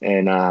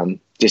and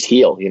just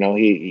heal.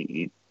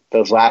 He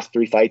those last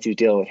 3 fights, he was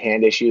dealing with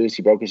hand issues.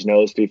 He broke his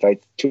nose 2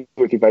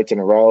 or 3 fights in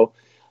a row.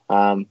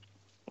 But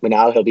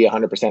now he'll be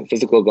 100%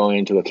 physical going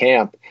into a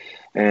camp.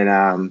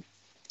 And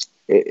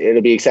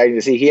it'll be exciting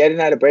to see. He hadn't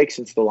had a break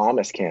since the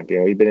Lamas camp.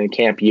 He'd been in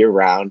camp year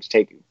round,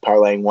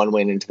 parlaying one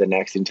win into the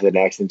next. And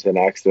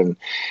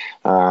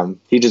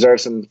he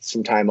deserves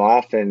some time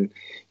off. And,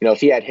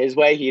 if he had his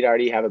way, he'd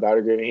already have a bout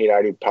agreement. He'd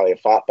already probably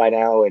have fought by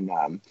now. And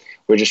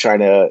we're just trying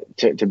to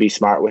be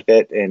smart with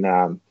it.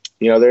 And,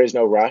 there is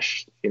no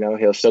rush.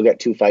 He'll still get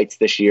 2 fights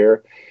this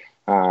year,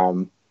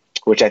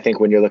 which I think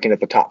when you're looking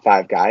at the top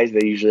 5 guys,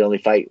 they usually only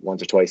fight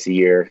once or twice a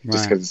year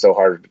just because it's so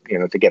hard,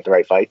 to get the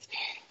right fights.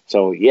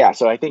 So,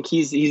 so I think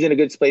he's in a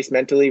good space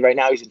mentally. Right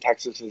now he's in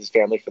Texas with his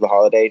family for the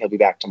holiday. He'll be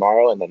back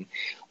tomorrow, and then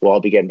we'll all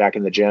be getting back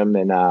in the gym.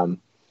 And,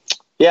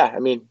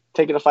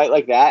 taking a fight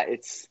like that,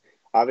 it's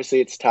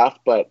tough,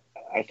 but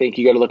I think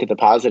you got to look at the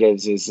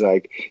positives. Is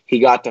like he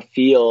got to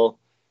feel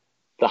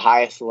the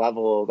highest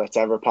level that's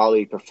ever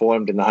probably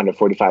performed in the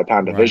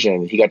 145-pound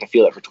division. Right. He got to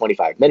feel it for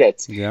 25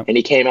 minutes. Yep. And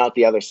he came out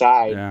the other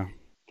side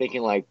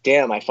thinking like,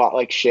 damn, I fought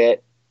like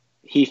shit.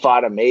 He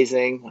fought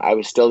amazing. I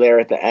was still there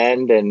at the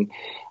end. And,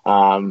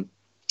 how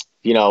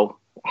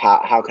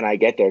can I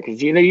get there? Because,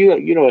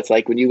 it's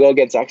like when you go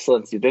against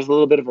excellence, there's a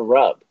little bit of a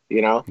rub,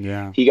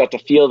 Yeah. He got to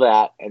feel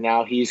that. And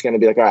now he's going to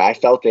be like, all right, I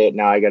felt it.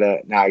 Now I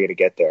gotta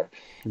get there.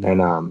 Yeah.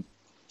 And, I'm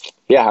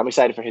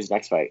excited for his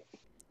next fight.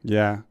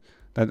 Yeah.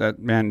 That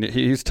man,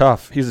 he's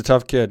tough. He's a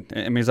tough kid.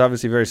 I mean, he's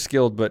obviously very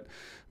skilled, but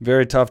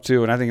very tough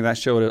too. And I think that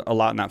showed a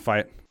lot in that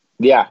fight.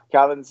 Yeah,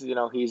 Calvin's,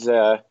 he's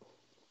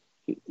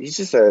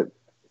just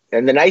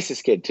and the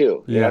nicest kid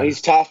too.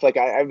 He's tough. Like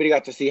everybody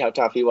got to see how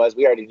tough he was.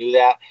 We already knew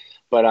that,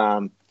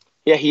 but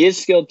he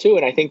is skilled too.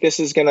 And I think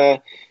this is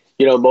gonna,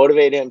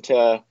 motivate him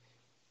to,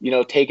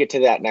 take it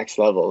to that next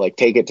level. Like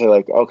take it to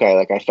like, okay,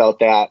 like I felt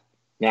that.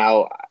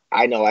 Now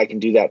I know I can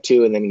do that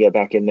too, and then get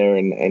back in there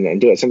and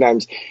do it.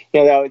 Sometimes,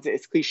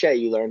 it's cliche.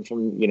 You learn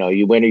from,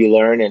 you win or you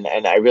learn.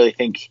 And I really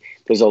think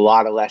there's a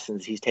lot of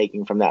lessons he's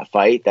taking from that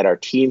fight, that our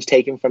team's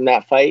taking from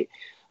that fight,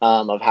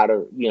 of how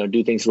to,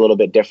 do things a little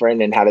bit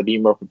different and how to be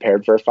more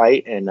prepared for a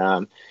fight. And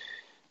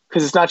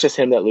because it's not just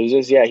him that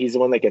loses. Yeah, he's the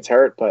one that gets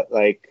hurt. But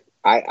like,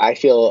 I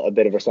feel a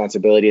bit of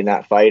responsibility in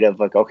that fight of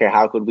like, okay,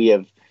 how could we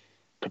have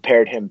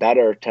prepared him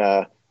better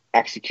to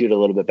execute a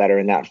little bit better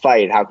in that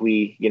fight? How can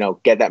we,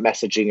 get that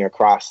messaging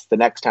across the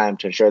next time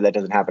to ensure that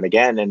doesn't happen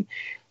again? And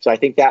so I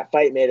think that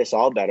fight made us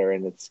all better.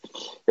 And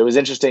it was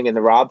interesting in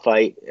the Rob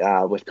fight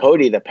with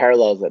Cody, the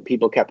parallels that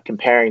people kept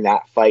comparing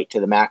that fight to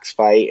the Max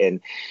fight. And,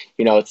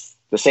 it's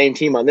the same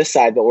team on this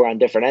side, but we're on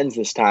different ends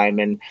this time.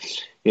 And,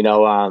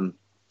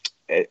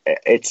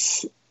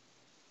 it's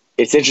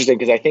interesting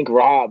because I think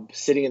Rob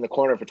sitting in the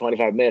corner for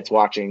 25 minutes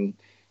watching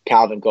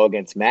Calvin go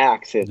against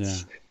Max,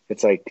 it's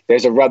like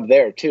there's a rub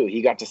there too.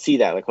 He got to see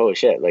that, like, oh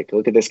shit, like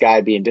look at this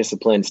guy being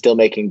disciplined, still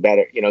making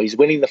better. He's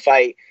winning the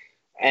fight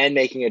and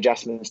making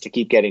adjustments to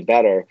keep getting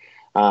better.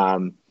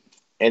 And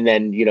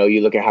then,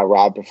 you look at how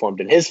Rob performed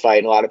in his fight,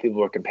 and a lot of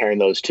people were comparing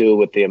those two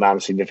with the amount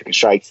of significant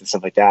strikes and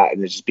stuff like that,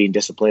 and just being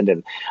disciplined.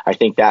 And I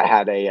think that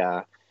had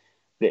an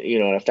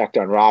effect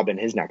on Rob in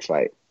his next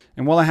fight.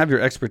 And while I have your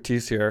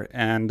expertise here,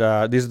 and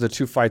these are the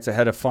 2 fights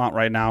ahead of Font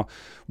right now,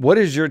 what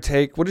is your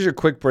take? What is your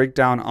quick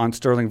breakdown on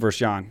Sterling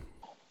versus Jan?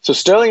 So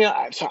Sterling,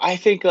 I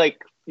think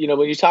like,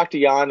 when you talk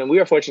to Jan, and we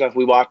were fortunate enough,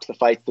 we watched the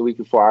fights the week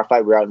before our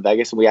fight. We were out in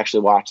Vegas and we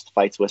actually watched the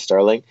fights with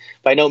Sterling.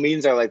 By no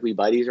means are like we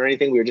buddies or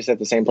anything. We were just at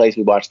the same place.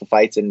 We watched the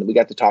fights and we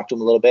got to talk to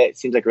him a little bit. It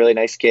seems like a really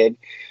nice kid.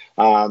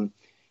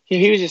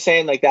 He was just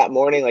saying like that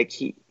morning, like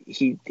he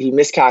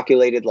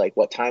miscalculated like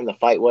what time the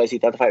fight was. He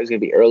thought the fight was going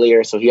to be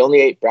earlier. So he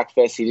only ate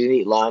breakfast. He didn't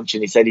eat lunch.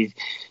 And he said he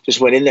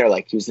just went in there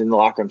like he was in the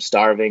locker room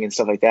starving and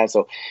stuff like that.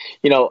 So,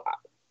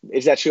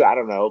 is that true? I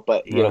don't know.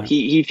 But,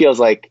 he feels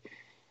like,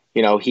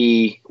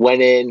 he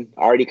went in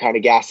already kind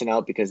of gassing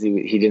out because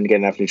he didn't get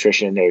enough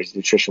nutrition. His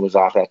nutrition was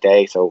off that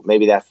day. So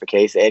maybe that's the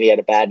case. And he had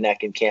a bad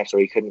neck in camp, so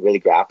he couldn't really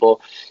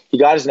grapple. He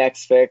got his neck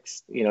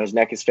fixed. His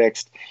neck is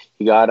fixed.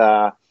 He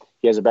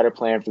has a better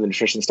plan for the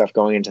nutrition stuff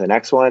going into the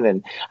next one.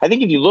 And I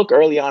think if you look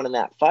early on in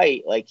that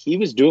fight, like he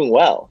was doing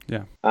well.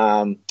 Yeah.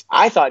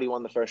 I thought he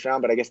won the first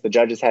round, but I guess the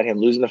judges had him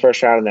losing the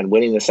first round and then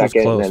winning the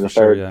second and then the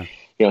third. Sure, yeah.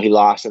 He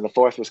lost, and the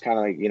fourth was kind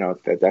of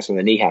like, that's when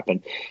the knee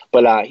happened.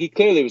 But he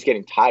clearly was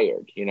getting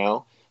tired,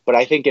 But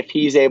I think if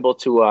he's able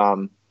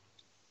to,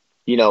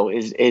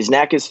 his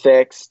neck is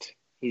fixed,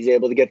 he's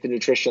able to get the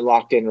nutrition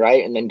locked in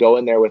right, and then go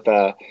in there with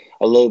a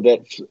little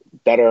bit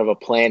better of a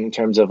plan in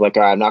terms of like,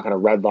 all right, I'm not going to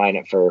redline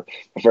it for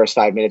the first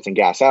 5 minutes and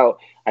gas out.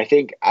 I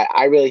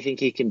really think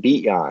he can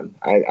beat Jan.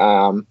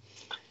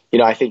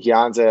 I think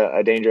Jan's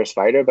a dangerous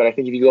fighter, but I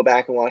think if you go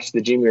back and watch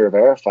the Jimmy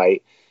Rivera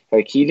fight,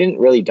 like he didn't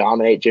really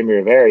dominate Jimmy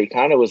Rivera. He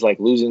kind of was like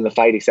losing the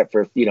fight, except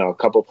for a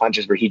couple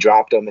punches where he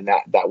dropped him and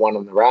that won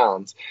him the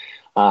rounds.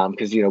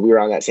 Because we were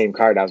on that same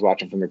card. I was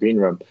watching from the green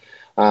room.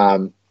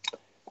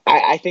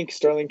 I think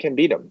Sterling can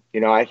beat him.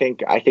 I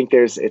think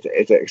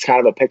it's kind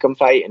of a pick'em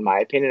fight in my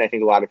opinion. I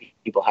think a lot of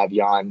people have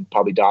Jan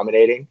probably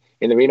dominating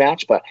in the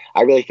rematch, but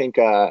I really think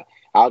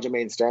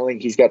Aljamain Sterling,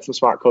 he's got some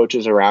smart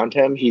coaches around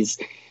him. He's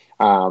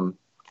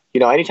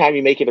anytime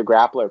you make it a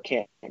grappler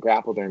can't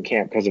grapple during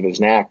camp because of his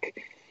neck,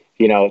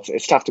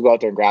 it's tough to go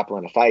out there and grapple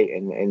in a fight,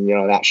 and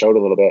that showed a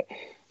little bit.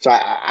 So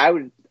I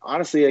would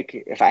honestly, like,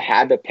 if I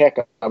had to pick,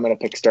 I'm going to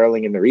pick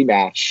Sterling in the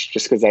rematch,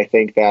 just because I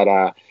think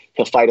that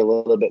he'll fight a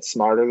little bit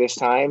smarter this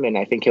time, and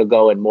I think he'll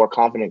go in more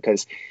confident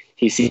because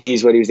he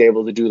sees what he was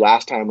able to do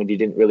last time when he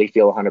didn't really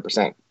feel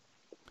 100%.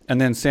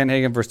 And then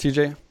Sandhagen versus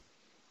TJ?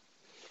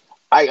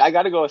 I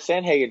got to go with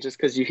Sandhagen just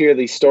because you hear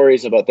these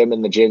stories about them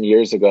in the gym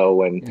years ago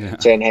when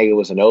Sandhagen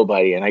was a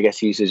nobody, and I guess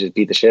he used to just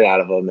beat the shit out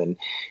of him, and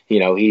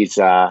he's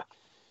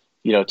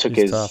took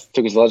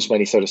his lunch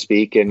money, so to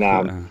speak, and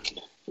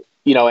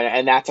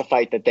and that's a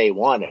fight that they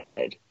wanted,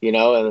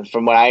 and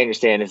from what I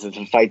understand is it's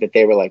a fight that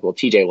they were like, well,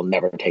 TJ will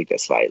never take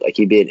this fight. Like,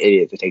 he'd be an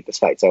idiot to take this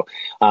fight. So,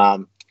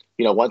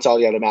 once all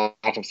the other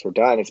matchups were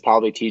done, it's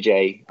probably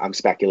TJ. I'm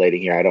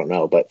speculating here. I don't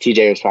know, but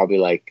TJ was probably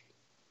like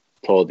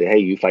told, hey,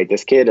 you fight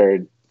this kid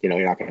or,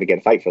 you're not going to get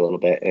a fight for a little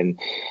bit. And,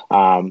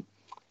 it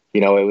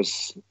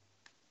was,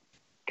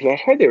 because I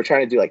heard they were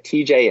trying to do like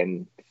TJ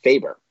and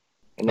Faber.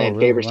 And then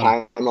Faber's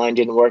timeline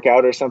didn't work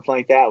out or something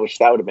like that, which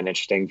that would have been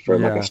interesting for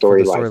like a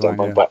storyline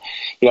standpoint. But,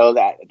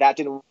 that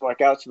didn't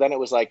work out. So then it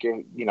was like,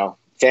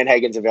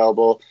 Sandhagen's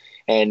available.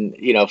 And,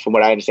 from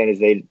what I understand is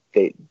they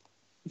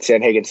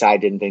Sandhagen's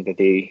side didn't think that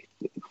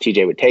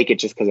TJ would take it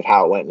just because of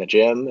how it went in the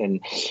gym.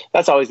 And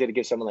that's always going to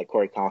give someone like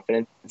Corey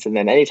confidence. And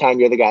then anytime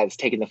you're the guy that's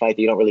taking the fight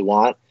that you don't really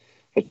want,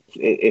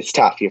 it's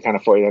tough. You're kind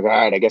of like, all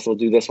right, I guess we'll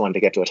do this one to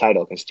get to a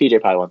title, because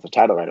TJ probably wants the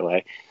title right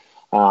away.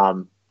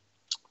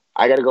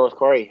 I got to go with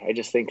Corey. I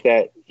just think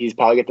that he's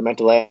probably got the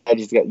mental edge.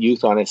 He's got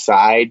youth on his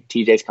side.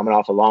 TJ's coming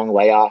off a long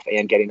layoff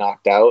and getting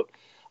knocked out.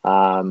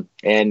 And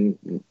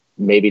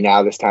maybe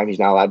now this time he's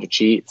not allowed to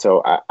cheat.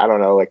 So I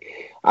don't know. Like,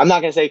 I'm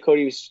not going to say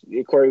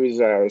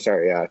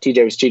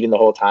TJ was cheating the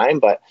whole time,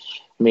 but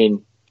I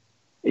mean,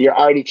 you're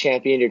already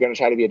champion. You're going to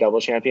try to be a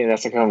double champion.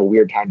 That's kind of a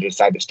weird time to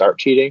decide to start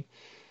cheating.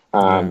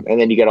 And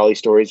then you get all these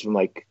stories from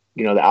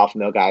the alpha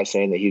male guys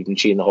saying that he's been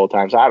cheating the whole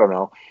time. So I don't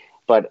know,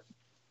 but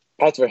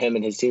that's for him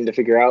and his team to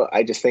figure out.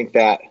 I just think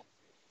that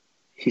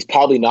he's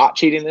probably not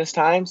cheating this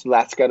time. So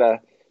that's got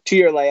a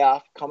 2-year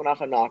layoff, coming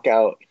off a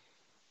knockout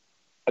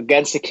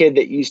against a kid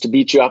that used to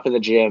beat you up in the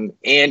gym,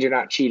 and you're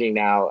not cheating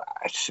now.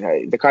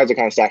 The cards are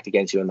kind of stacked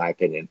against you, in my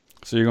opinion.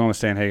 So you're going with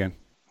Sandhagen?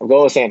 I'm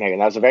going with Sandhagen.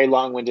 That was a very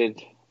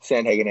long-winded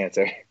Sandhagen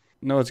answer.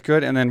 No, it's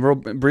good. And then real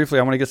briefly,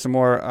 I want to get some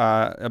more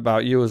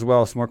about you as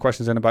well, some more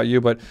questions in about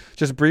you. But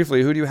just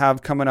briefly, who do you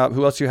have coming up?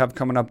 Who else do you have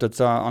coming up that's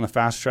on the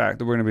fast track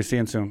that we're going to be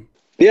seeing soon?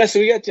 Yeah, so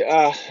we got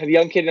a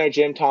young kid in our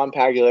gym, Tom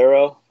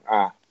Pagliarulo.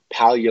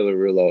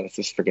 Pagliarulo. It's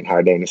just a freaking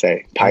hard name to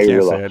say.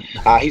 Pagliarulo.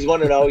 He's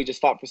 1-0. He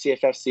just fought for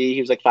CFFC. He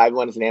was like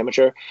 5-1 as an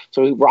amateur.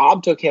 So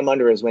Rob took him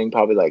under his wing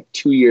probably like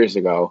 2 years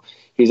ago.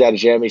 He was at a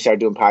gym. He started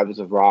doing privates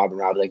with Rob, and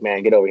Rob was like,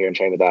 man, get over here and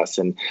train with us.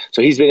 And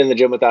so he's been in the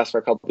gym with us for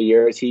a couple of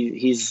years.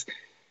 He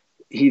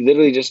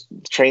literally just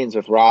trains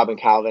with Rob and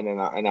Calvin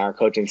and our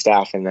coaching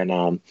staff. And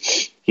then,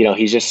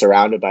 he's just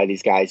surrounded by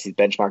these guys. He's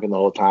benchmarking the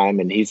whole time.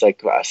 And he's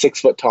like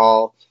 6 foot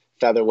tall,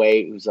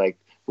 featherweight, who's like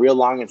real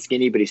long and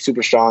skinny, but he's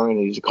super strong. And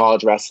he's a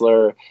college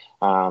wrestler,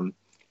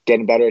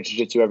 getting better at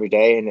jiu-jitsu every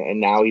day. And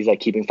now he's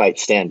like keeping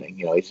fights standing.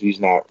 He's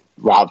using that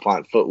Rob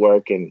Font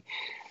footwork. And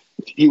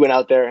he went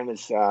out there in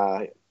his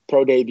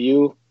pro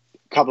debut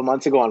a couple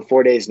months ago on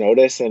 4 days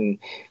notice and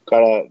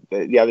got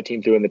the other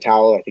team threw in the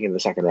towel, I think, in the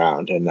second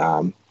round.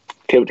 And,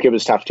 Kid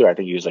was tough too. I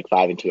think he was like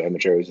 5-2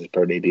 amateur. It was his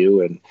pro debut,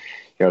 and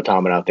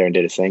Tom went out there and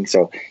did his thing.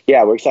 So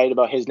yeah, we're excited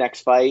about his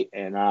next fight.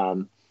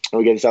 And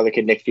we get this other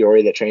kid, Nick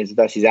Fiore, that trains with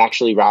us. He's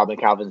actually Rob and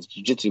Calvin's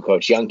jiu-jitsu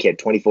coach. Young kid,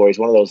 24. He's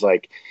one of those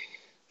like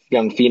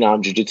young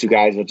phenom jiu-jitsu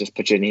guys that just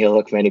put you in heel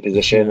hook from any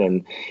position,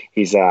 and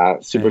he's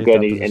super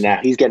good.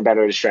 And he's getting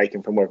better at his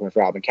striking from working with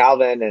Rob and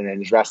Calvin, and then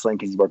his wrestling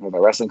because he's working with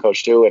our wrestling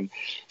coach too. And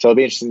so it'll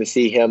be interesting to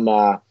see him.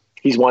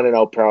 He's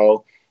 1-0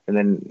 pro, and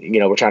then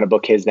we're trying to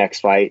book his next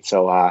fight.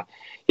 So.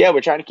 Yeah,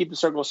 we're trying to keep the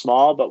circle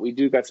small, but we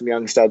do got some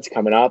young studs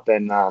coming up,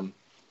 and I'm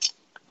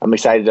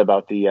excited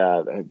about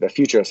the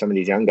future of some of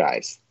these young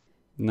guys.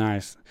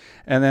 Nice.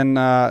 And then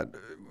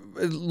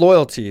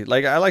loyalty.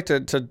 Like, I like to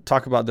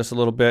talk about this a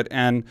little bit,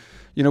 and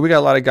we got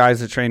a lot of guys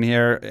that train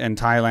here in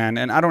Thailand,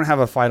 and I don't have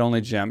a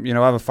fight-only gym.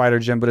 I have a fighter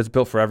gym, but it's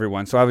built for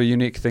everyone. So I have a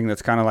unique thing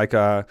that's kind of like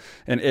an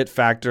it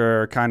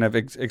factor kind of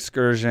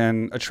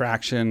excursion,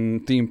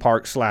 attraction, theme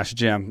park /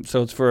 gym.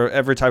 So it's for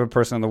every type of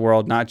person in the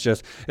world, not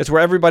just, it's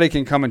where everybody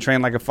can come and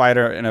train like a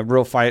fighter in a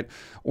real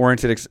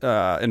fight-oriented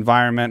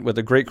environment with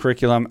a great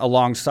curriculum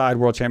alongside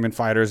world champion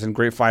fighters and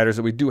great fighters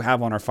that we do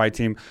have on our fight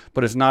team,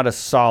 but it's not a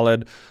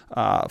solid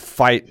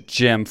fight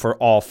gym for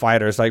all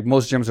fighters. Like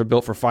most gyms are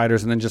built for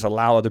fighters and then just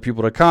allow other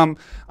people to come.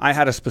 I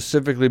had to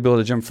specifically build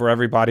a gym for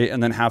everybody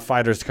and then have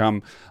fighters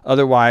come.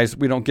 Otherwise,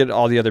 we don't get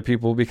all the other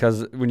people,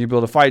 because when you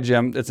build a fight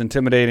gym, it's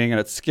intimidating and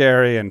it's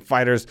scary, and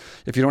fighters,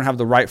 if you don't have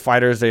the right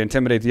fighters, they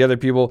intimidate the other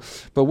people.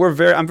 But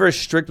I'm very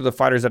strict with the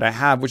fighters that I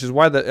have, which is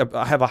why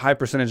I have a high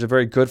percentage of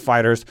very good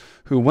fighters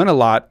who win a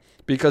lot,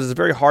 because it's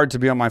very hard to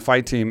be on my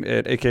fight team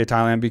at AK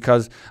Thailand,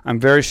 because I'm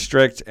very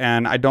strict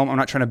and I'm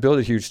not trying to build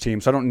a huge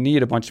team. So I don't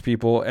need a bunch of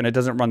people, and it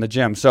doesn't run the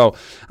gym. So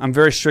I'm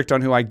very strict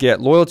on who I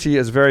get. Loyalty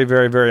is very,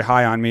 very, very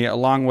high on me,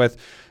 along with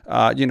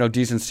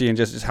decency and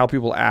just how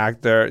people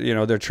act,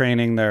 their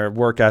training, their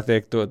work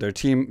ethic, their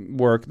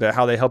teamwork,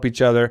 how they help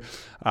each other.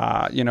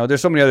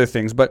 There's so many other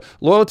things, but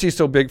loyalty is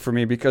so big for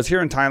me, because here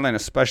in Thailand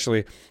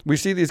especially, we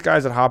see these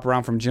guys that hop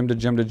around from gym to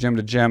gym to gym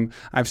to gym.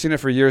 I've seen it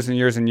for years and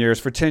years and years.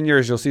 For 10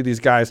 years, you'll see these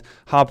guys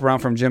hop around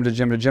from gym to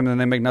gym to gym, and then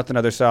they make nothing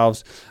of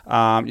themselves,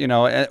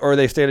 or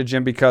they stay at a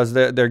gym because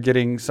they're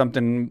getting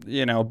something,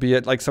 be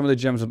it like some of the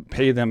gyms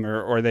pay them,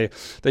 or they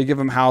give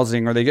them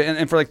housing, or they get,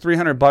 and for like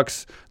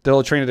 $300,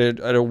 they'll train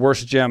at a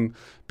worse gym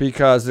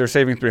because they're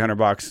saving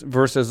 $300,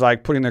 versus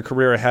like putting their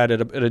career ahead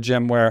at a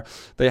gym where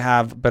they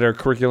have better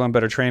curriculum,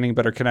 better training,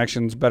 better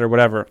connections, better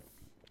whatever.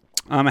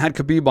 I had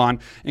Khabib on,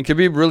 and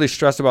Khabib really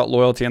stressed about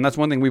loyalty, and that's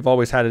one thing we've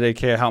always had at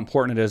AK, how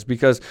important it is,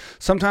 because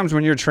sometimes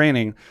when you're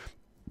training,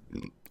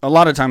 a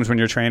lot of times when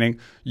you're training,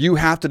 you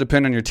have to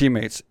depend on your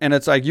teammates. And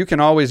it's like, you can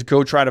always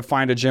go try to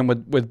find a gym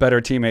with better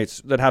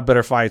teammates that have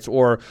better fights,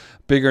 or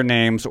bigger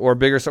names, or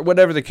bigger,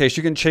 whatever the case.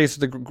 You can chase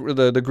the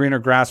greener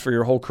grass for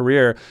your whole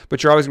career,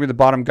 but you're always going to be the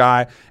bottom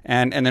guy,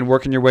 and then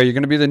working your way. You're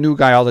going to be the new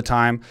guy all the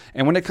time.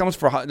 And when it comes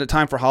for the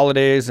time for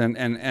holidays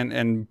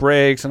and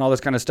breaks and all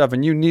this kind of stuff,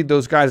 and you need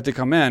those guys to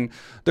come in,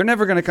 they're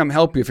never going to come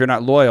help you if you're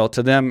not loyal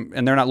to them,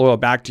 and they're not loyal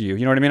back to you.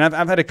 You know what I mean?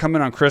 I've had to come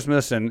in on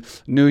Christmas and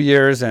New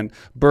Year's and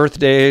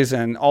birthdays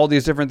and all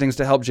these different things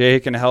to help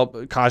Jake and to help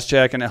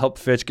Koscheck and to help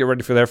Fitch get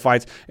ready for their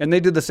fights. And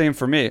they did the same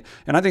for me.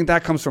 And I think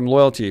that comes from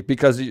loyalty,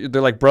 because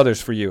they're like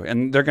brothers for you,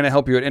 and they're going to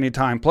help you at any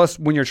time. Plus,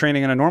 when you're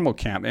training in a normal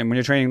camp and when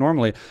you're training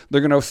normally,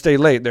 they're going to stay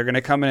late. They're going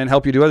to come in and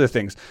help you do other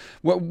things.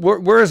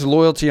 Where is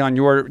loyalty on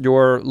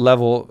your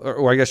level,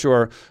 or I guess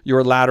your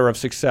ladder of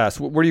success?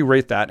 Where do you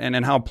rate that?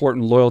 And how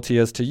important loyalty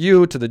is to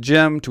you, to the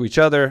gym, to each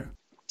other?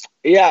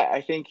 Yeah,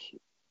 I think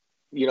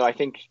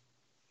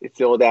it's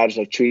the old adage,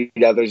 like, treat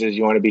others as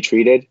you want to be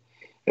treated.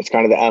 It's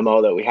kind of the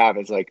MO that we have.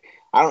 It's like,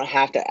 I don't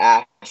have to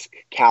ask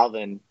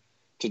Calvin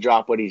to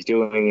drop what he's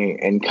doing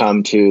and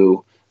come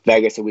to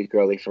Vegas a week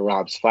early for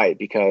Rob's fight,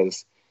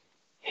 because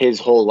his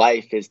whole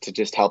life is to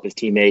just help his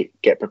teammate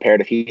get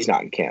prepared if he's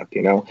not in camp.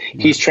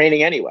 He's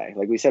training anyway.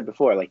 Like we said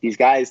before, like, these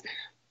guys,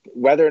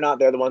 whether or not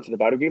they're the ones in the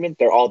bout agreement,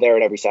 they're all there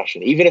at every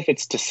session, even if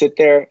it's to sit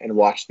there and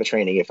watch the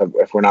training.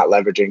 If we're not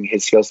leveraging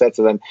his skill set,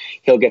 so then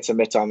he'll get some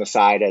mitts on the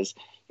side as,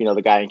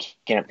 the guy in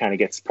camp kind of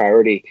gets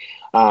priority.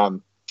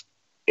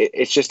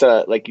 It's just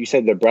like you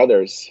said, they're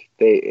brothers.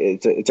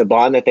 It's a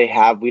bond that they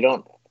have.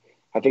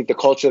 I think the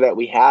culture that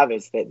we have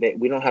is that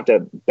we don't have to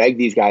beg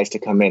these guys to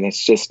come in.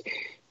 It's just,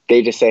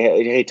 they just say,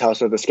 hey, tell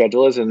us what the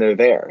schedule is, and they're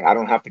there. I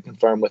don't have to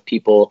confirm with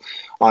people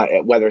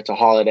whether it's a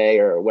holiday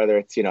or whether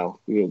it's,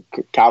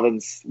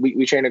 Calvin's,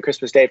 we train on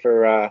Christmas Day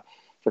for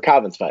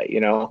Calvin's fight,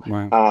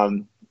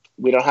 Right.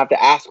 We don't have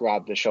to ask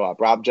Rob to show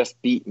up. Rob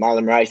just beat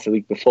Marlon Rice the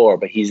week before,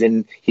 but he's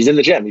in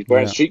the gym. He's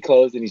wearing street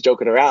clothes and he's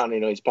joking around.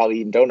 He's probably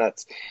eating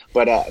donuts,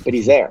 but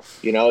he's there.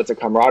 It's a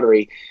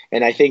camaraderie,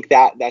 and I think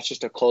that's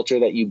just a culture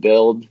that you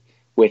build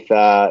with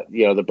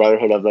the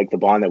brotherhood of, like, the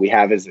bond that we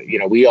have is,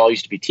 we all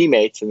used to be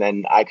teammates, and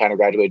then I kind of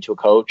graduated to a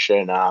coach,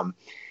 and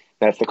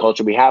that's the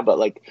culture we have. But,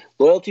 like,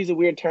 loyalty is a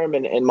weird term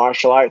in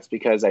martial arts,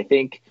 because I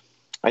think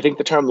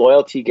the term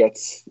loyalty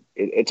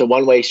it's a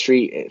one-way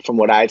street from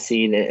what I've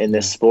seen in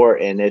this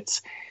sport. And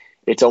it's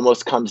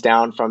almost comes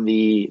down from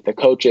the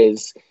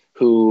coaches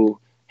who,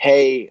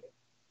 hey,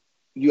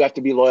 you have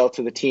to be loyal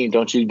to the team.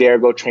 Don't you dare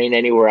go train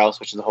anywhere else,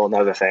 which is a whole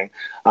nother thing.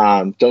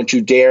 Don't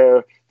you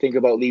dare think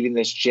about leaving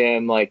this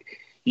gym. Like,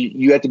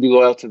 you have to be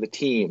loyal to the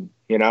team,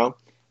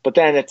 but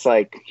then it's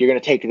like, you're going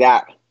to take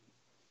that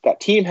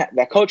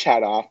coach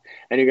hat off,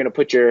 and you're going to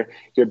put your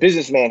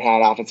businessman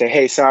hat off and say,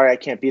 hey, sorry, I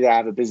can't be there. I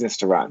have a business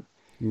to run.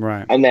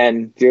 Right. And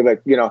then you're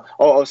like,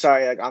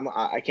 sorry, like,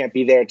 I can't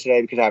be there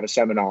today because I have a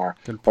seminar.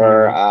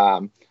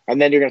 And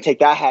then you're going to take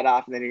that hat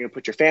off, and then you're going to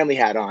put your family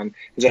hat on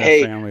and say,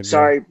 hey,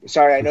 sorry,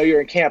 I know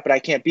you're in camp, but I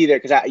can't be there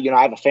because I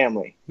have a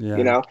family,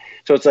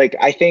 So it's like,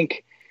 I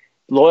think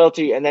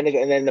loyalty, and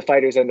then the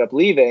fighters end up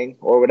leaving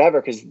or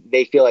whatever, because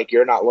they feel like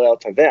you're not loyal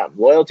to them.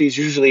 Loyalty is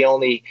usually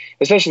only,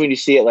 especially when you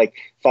see it, like,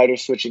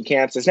 fighters switching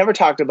camps. It's never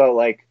talked about,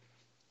 like,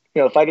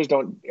 fighters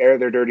don't air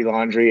their dirty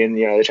laundry, and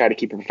they try to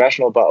keep it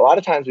professional. But a lot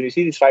of times when you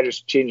see these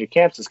fighters changing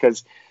camps, it's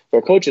because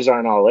their coaches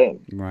aren't all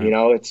in. Right.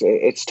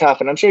 It's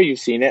tough, and I'm sure you've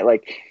seen it.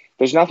 Like,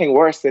 there's nothing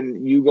worse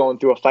than you going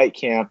through a fight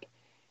camp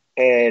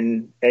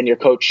and your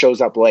coach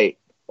shows up late,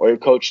 or your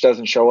coach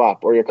doesn't show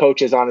up, or your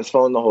coach is on his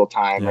phone the whole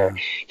time, or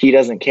he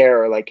doesn't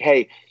care, or like,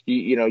 hey,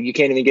 you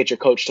can't even get your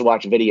coach to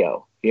watch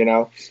video.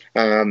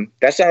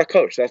 That's not a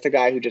coach. That's the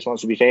guy who just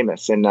wants to be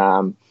famous. And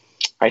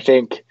I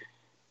think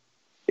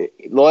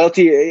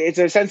loyalty, it's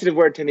a sensitive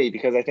word to me,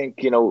 because I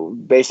think,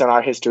 based on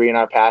our history and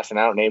our past, and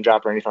I don't name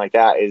drop or anything like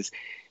that, is,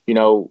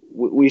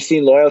 we've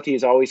seen loyalty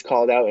is always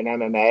called out in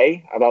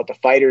MMA about the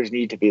fighters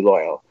need to be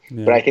loyal.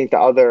 Yeah. But I think the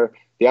other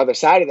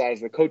side of that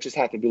is the coaches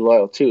have to be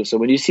loyal too. So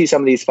when you see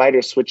some of these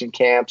fighters switching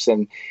camps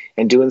and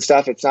doing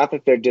stuff, it's not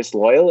that they're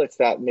disloyal. It's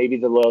that maybe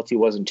the loyalty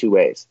wasn't two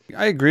ways.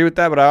 I agree with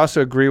that, but I also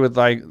agree with,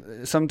 like,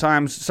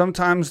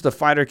 sometimes the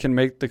fighter can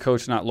make the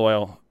coach not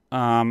loyal.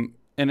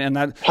 And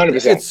that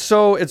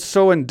 100%. It's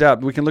so in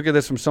depth. We can look at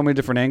this from so many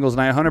different angles,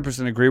 and I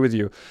 100% agree with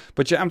you.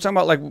 But I'm talking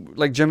about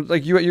like Jim,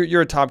 like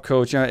you're a top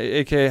coach.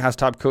 AKA has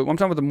top coach. I'm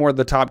talking about more of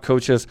the top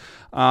coaches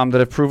that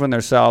have proven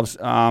themselves,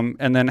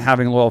 and then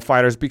having loyal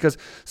fighters, because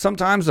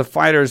sometimes the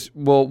fighters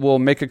will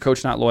make a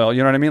coach not loyal.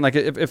 You know what I mean? Like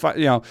if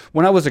I,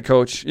 when I was a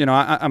coach,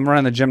 I'm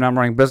running the gym now, I'm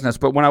running business,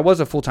 but when I was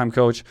a full-time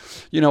coach,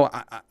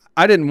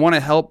 I didn't want to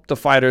help the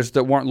fighters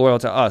that weren't loyal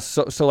to us.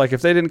 So like,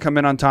 if they didn't come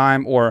in on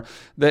time, or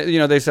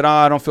they said,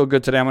 I don't feel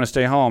good today, I'm going to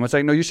stay home. It's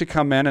like, no, you should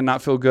come in and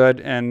not feel good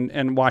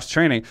and watch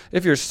training.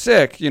 If you're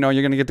sick, you're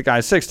going to get the guy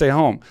sick, stay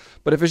home.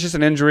 But if it's just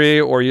an injury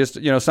or you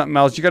just, something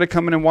else, you got to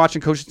come in and watch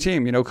and coach the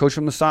team, coach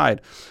from the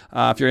side,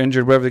 if you're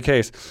injured, whatever the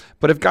case.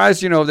 But if guys,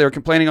 they're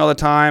complaining all the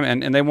time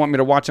and they want me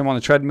to watch them on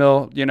the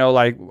treadmill,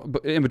 like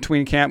in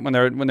between camp when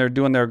they're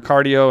doing their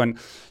cardio, and,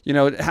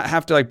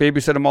 have to like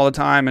babysit them all the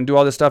time and do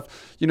all this stuff,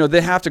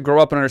 they have to grow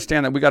up and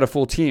understand that we got a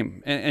full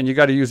team, and you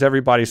got to use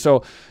everybody.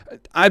 So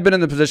I've been in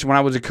the position when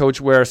I was a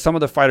coach where some of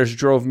the fighters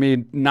drove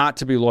me not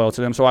to be loyal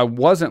to them. So I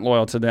wasn't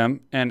loyal to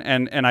them, and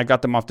I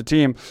got them off the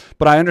team.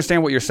 But I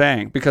understand what you're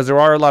saying, because there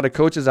are a lot of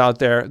coaches out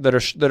there that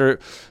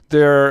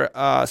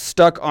are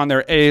stuck on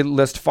their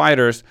A-list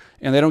fighters,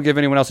 and they don't give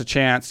anyone else a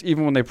chance,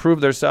 even when they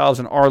prove themselves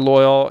and are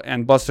loyal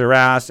and bust their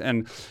ass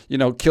and,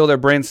 kill their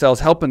brain cells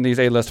helping these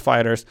A-list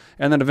fighters.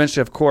 And then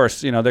eventually, of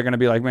course, they're going to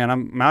be like, man,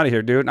 I'm out of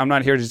here, dude. I'm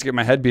not here to just get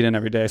my head beat in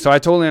every day. So I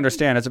totally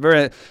understand. It's a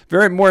very,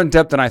 very more in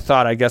depth than I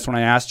thought, I guess, when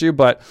I asked you.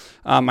 But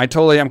I'm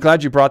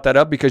glad you brought that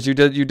up, because you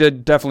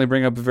did definitely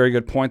bring up a very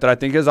good point that I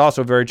think is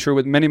also very true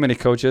with many, many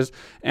coaches.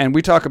 And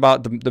we talk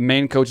about the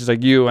main coaches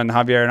like you and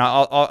Javier, and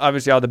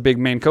obviously all the big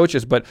main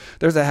coaches, but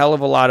there's a hell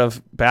of a lot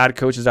of bad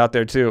coaches out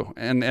there too.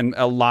 And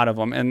a lot of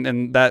them,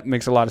 and that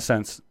makes a lot of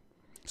sense.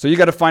 So you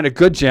got to find a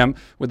good gym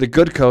with a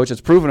good coach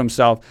that's proven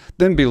himself,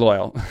 then be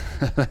loyal.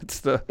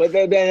 But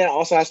then it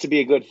also has to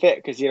be a good fit,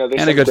 because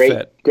there's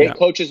some great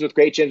coaches with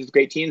great gyms with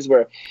great teams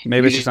where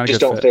maybe you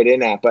just don't fit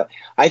in at. But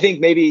I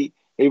think maybe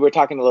we're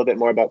talking a little bit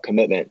more about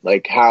commitment,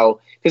 like how,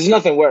 because there's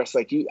nothing worse.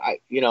 Like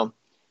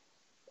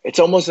it's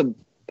almost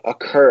a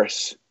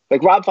curse.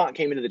 Like Rob Font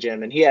came into the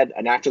gym and he had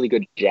a naturally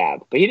good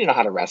jab, but he didn't know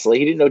how to wrestle.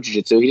 He didn't know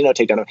jiu-jitsu. He didn't know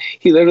takedown.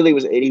 He literally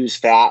was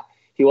fat.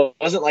 He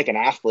wasn't like an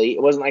athlete.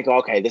 It wasn't like,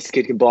 okay, this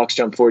kid can box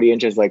jump 40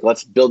 inches. Like,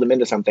 let's build him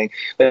into something.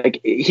 Like,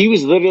 he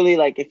was literally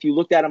like, if you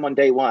looked at him on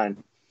day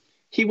one,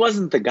 he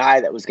wasn't the guy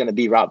that was going to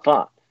be Rob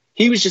Font.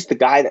 He was just the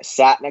guy that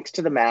sat next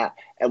to the mat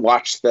and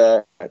watched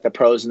the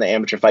pros and the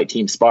amateur fight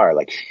team spar.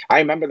 Like, I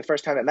remember the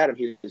first time I met him,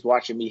 he was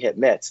watching me hit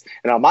mitts.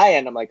 And on my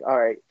end, I'm like, all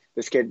right,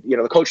 this kid,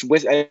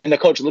 the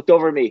coach looked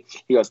over at me.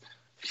 He goes,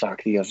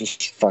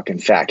 this fucking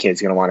fat kid's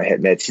going to want to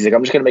hit mitts. He's like,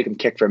 I'm just going to make him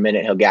kick for a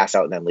minute. He'll gas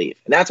out and then leave.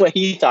 And that's what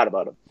he thought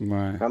about him.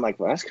 Right. And I'm like,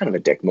 well, that's kind of a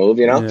dick move,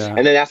 Yeah.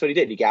 And then that's what he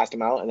did. He gassed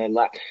him out and then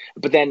left.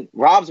 But then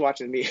Rob's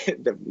watching me,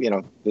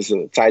 this is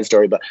a side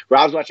story, but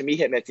Rob's watching me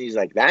hit mitts. And he's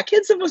like, that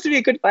kid's supposed to be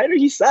a good fighter.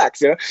 He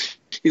sucks,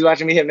 He's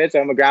watching me hit mitts.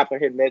 I'm a grappler,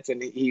 hit mitts.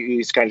 And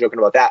he's kind of joking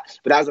about that.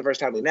 But that was the first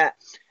time we met.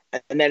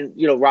 And then,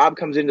 Rob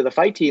comes into the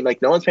fight team,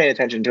 like no one's paying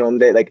attention to him.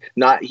 They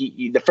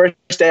the first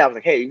day I was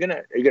like, hey, are you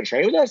gonna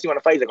train with us? You want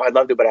to fight? He's like, oh, I'd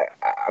love to, but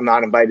I'm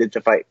not invited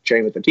to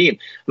train with the team.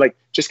 I'm like,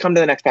 just come to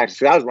the next practice.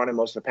 Because I was running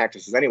most of the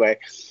practices anyway.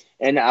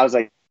 And I was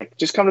like,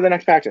 just come to the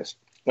next practice.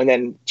 And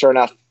then sure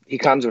enough, he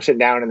comes, we're sitting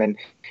down, and then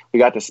we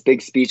got this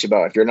big speech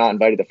about, if you're not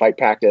invited to fight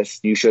practice,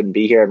 you shouldn't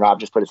be here. And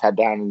Rob just put his head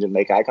down and didn't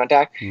make eye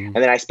contact. And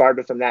then I sparred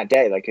with him that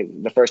day, like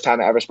the first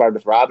time I ever sparred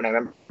with Rob. And I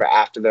remember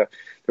after the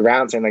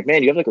round saying, like,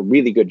 man, you have like a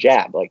really good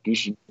jab. Like, you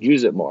should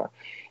use it more.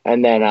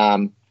 And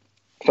then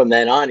from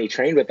then on, he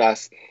trained with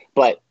us.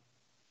 But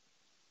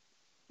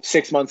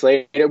 6 months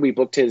later, we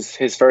booked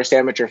his first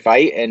amateur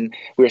fight, and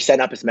we were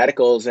setting up his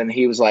medicals, and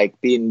he was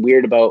like being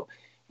weird about,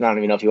 I don't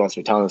even know if he wants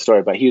me telling the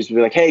story, but he was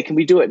like, hey, can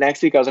we do it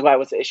next week? I was like, why,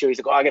 what's the issue? He's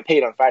like, oh, I get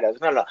paid on Friday. I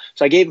was like, no.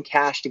 So I gave him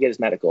cash to get his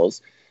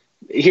medicals.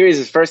 Here's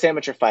his first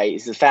amateur fight.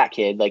 He's a fat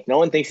kid. Like, no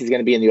one thinks he's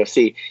going to be in the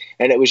UFC.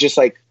 And it was just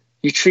like,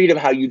 you treat him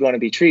how you'd want to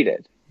be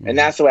treated. And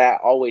that's the way I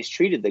always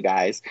treated the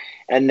guys.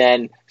 And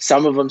then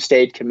some of them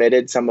stayed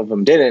committed, some of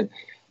them didn't.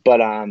 But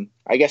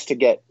I guess to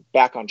get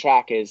back on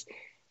track is,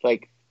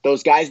 like,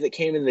 those guys that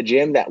came in the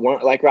gym that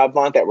weren't like Rob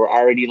Font, that were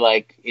already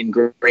like in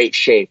great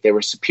shape, they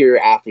were superior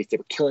athletes, they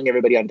were killing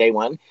everybody on day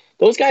one.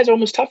 Those guys are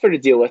almost tougher to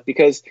deal with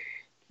because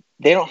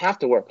they don't have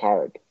to work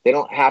hard. They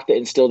don't have to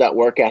instill that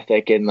work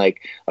ethic and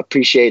like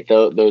appreciate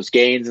those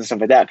gains and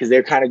stuff like that because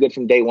they're kind of good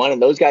from day one.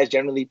 And those guys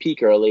generally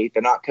peak early.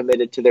 They're not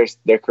committed to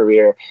their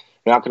career.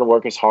 They're not going to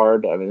work as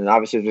hard. I mean,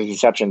 obviously there's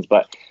exceptions,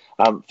 but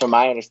from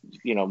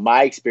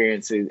my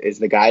experience is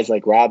the guys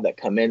like Rob that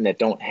come in that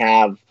don't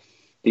have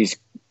these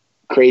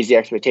crazy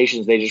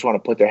expectations. They just want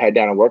to put their head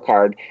down and work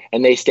hard,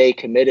 and they stay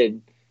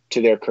committed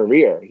to their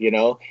career.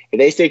 If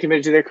they stay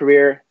committed to their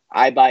career,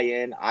 I buy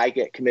in, I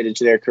get committed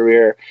to their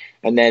career,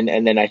 and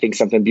then I think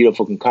something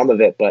beautiful can come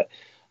of it. But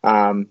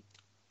I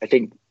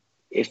think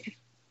if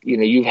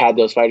you've had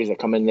those fighters that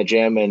come in the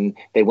gym and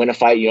they win a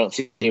fight, you don't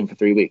see them for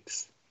 3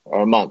 weeks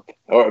or a month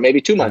or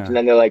maybe 2 months, and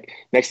then they're like,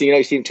 next thing you know,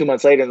 you see them 2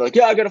 months later, and they're like,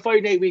 yeah, I got to fight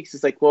in 8 weeks.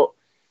 It's like, well,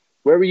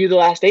 where were you the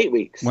last 8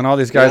 weeks? When all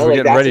these guys were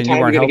getting ready and you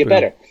weren't helping. Get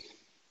better.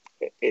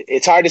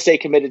 It's hard to stay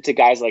committed to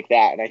guys like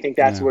that. And I think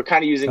we're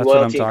kind of using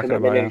loyalty and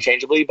commitment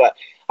interchangeably, but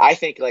I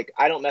think like,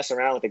 I don't mess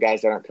around with the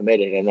guys that aren't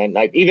committed. And then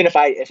like, even if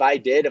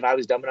I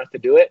was dumb enough to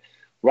do it,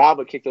 Rob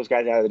would kick those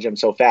guys out of the gym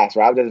so fast.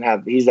 Rob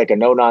he's like a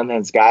no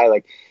nonsense guy.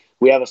 Like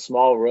we have a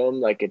small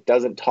room, like it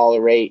doesn't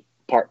tolerate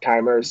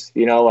part-timers,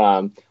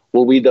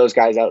 we'll weed those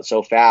guys out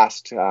so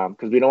fast.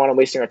 Cause we don't want to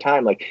wasting our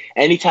time. Like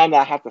anytime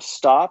that I have to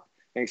stop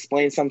and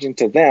explain something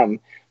to them,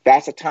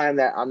 that's a time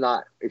that I'm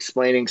not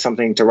explaining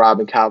something to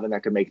Rob and Calvin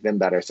that could make them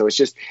better. So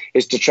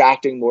it's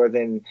detracting more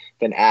than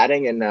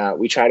adding, and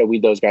we try to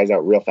weed those guys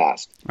out real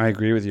fast. I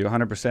agree with you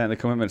 100%. The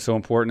commitment is so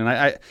important,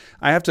 and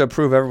I have to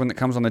approve everyone that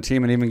comes on the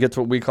team and even gets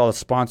what we call a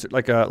sponsor,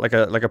 like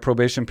a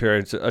probation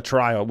period, a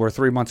trial where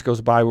 3 months goes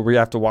by where we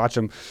have to watch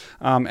them.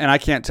 And I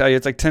can't tell you,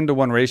 it's like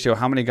 10-to-1 ratio.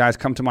 How many guys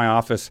come to my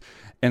office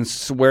and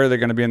swear they're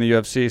going to be in the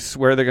UFC,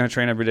 swear they're going to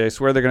train every day,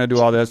 swear they're going to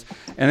do all this.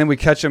 And then we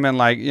catch them in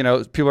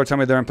people are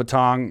telling me they're in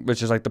Patong,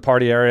 which is like the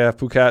party area,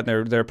 Phuket,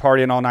 and they're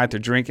partying all night, they're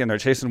drinking, they're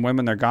chasing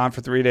women, they're gone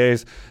for 3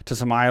 days to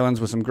some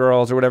islands with some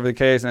girls or whatever the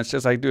case. And it's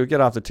just like, dude,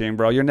 get off the team,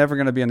 bro. You're never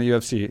going to be in the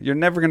UFC. You're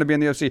never going to be in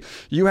the UFC.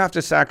 You have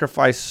to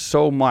sacrifice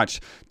so much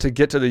to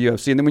get to the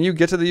UFC. And then when you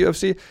get to the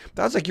UFC,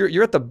 that's like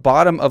you're at the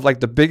bottom of like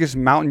the biggest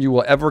mountain you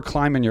will ever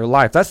climb in your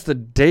life. That's the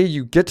day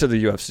you get to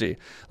the UFC.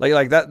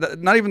 Like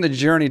that, not even the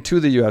journey to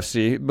the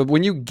UFC, but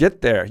when you get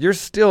there, you're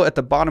still at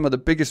the bottom of the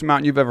biggest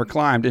mountain you've ever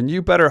climbed, and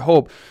you better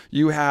hope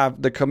you have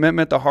the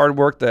commitment, the hard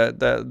work,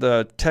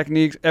 the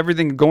techniques,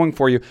 everything going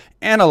for you,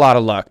 and a lot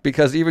of luck,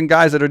 because even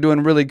guys that are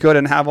doing really good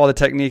and have all the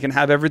technique and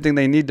have everything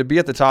they need to be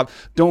at the top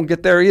don't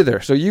get there either.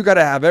 So you got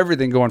to have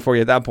everything going for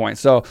you at that point.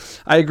 So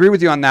I agree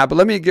with you on that, but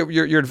let me get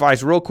your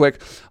advice real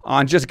quick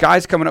on just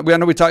guys coming up. I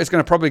know it's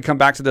going to probably come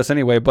back to this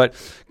anyway, but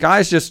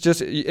guys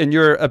just in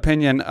your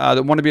opinion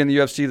that want to be in the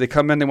UFC, they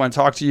come in, they want to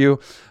talk to you,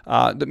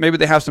 that maybe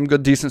they have some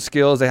good, decent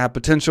skills, they have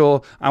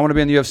potential. I want to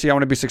be in the UFC, I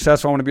want to be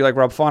successful, I want to be like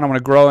Rob Font, I want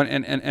to grow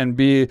and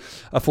be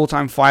a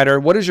full-time fighter.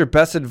 What is your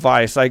best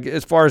advice? Like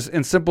as far as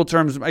in simple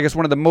terms, I guess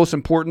one of the most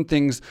important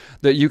things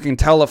that you can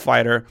tell a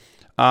fighter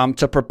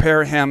to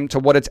prepare him to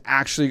what it's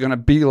actually going to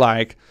be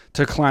like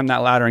to climb that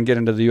ladder and get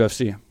into the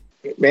UFC.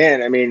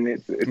 Man, I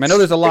mean, I know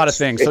there's a lot of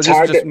things, so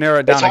just narrow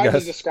it down. It's hard I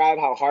guess to describe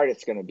how hard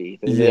it's going to be.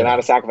 The amount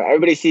of sacrifice.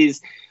 Everybody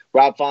sees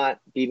Rob Font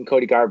beating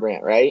Cody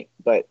Garbrandt, right?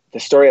 But the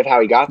story of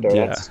how he got there,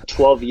 that's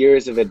 12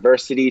 years of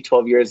adversity,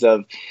 12 years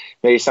of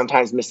maybe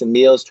sometimes missing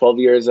meals, 12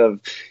 years of,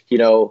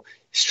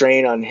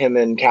 strain on him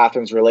and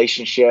Catherine's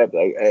relationship.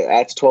 Like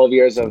that's 12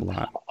 years of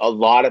a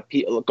lot of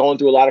people going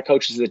through a lot of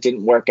coaches that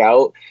didn't work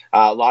out,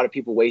 a lot of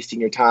people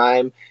wasting your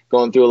time,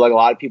 going through like a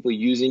lot of people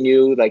using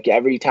you. Like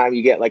every time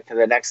you get like to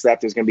the next step,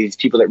 there's going to be these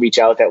people that reach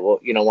out that will,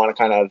 want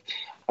to kind of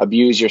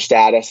abuse your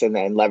status and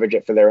then leverage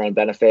it for their own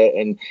benefit.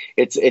 And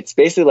it's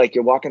basically like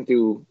you're walking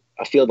through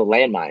a field of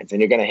landmines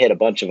and you're going to hit a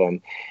bunch of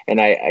them. And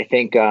I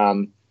think,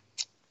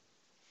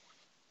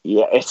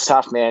 it's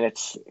tough, man.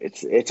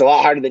 It's a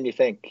lot harder than you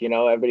think.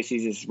 Everybody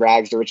sees these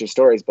rags to riches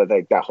stories, but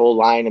like that whole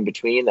line in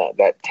between,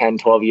 that 10,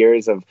 12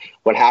 years of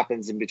what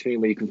happens in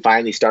between when you can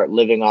finally start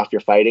living off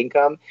your fight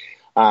income.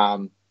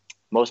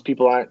 Most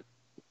people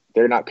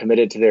they're not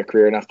committed to their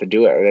career enough to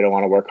do it, or they don't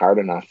want to work hard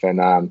enough.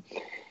 And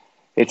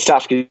it's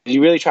tough because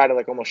you really try to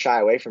like almost shy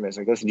away from it. It's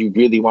like, listen, you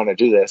really want to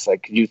do this?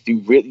 Like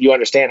you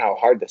understand how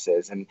hard this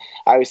is. And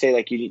I always say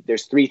like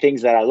there's three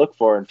things that I look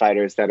for in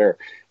fighters that are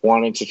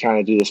wanting to try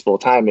to do this full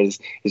time. Is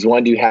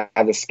one, do you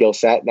have the skill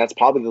set? That's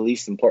probably the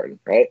least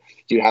important, right?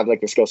 Do you have like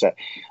the skill set?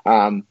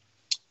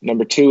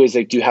 Number two is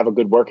like, do you have a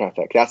good work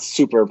ethic? That's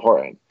super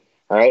important.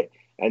 All right.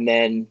 And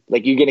then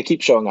like, you're going to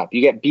keep showing up. You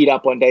get beat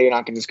up one day, you're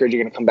not going to discourage.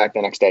 You're going to come back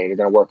the next day. You're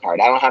going to work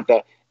hard. I don't have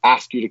to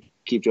ask you to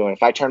keep doing it.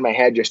 If I turn my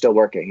head, you're still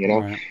working,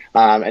 Right.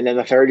 And then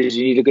the third is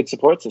you need a good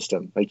support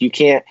system. Like you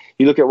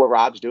look at what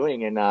Rob's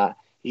doing, and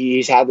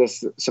he's had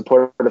this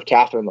supportive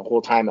Catherine the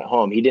whole time at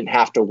home. He didn't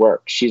have to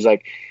work. She's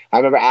like, I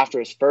remember after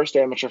his first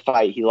amateur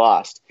fight, he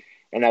lost.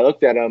 And I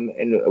looked at him,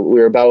 and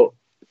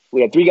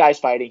we had three guys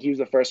fighting. He was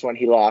the first one.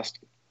 He lost.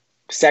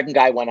 Second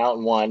guy went out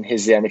and won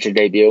his amateur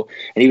debut,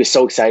 and he was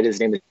so excited. His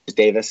name is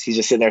Davis. He's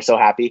just sitting there so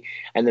happy.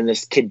 And then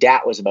this kid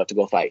Dat was about to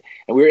go fight,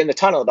 and we were in the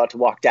tunnel about to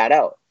walk Dat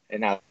out.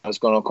 And I was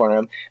going to corner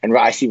him, and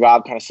I see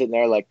Rob kind of sitting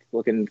there, like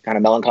looking kind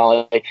of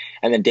melancholy.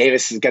 And then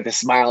Davis has got this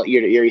smile ear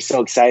to ear. He's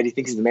so excited. He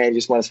thinks he's the man. He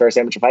just won his first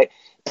amateur fight.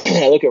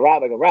 And I look at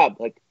Rob. I go, Rob,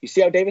 like, you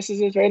see how Davis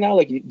is right now?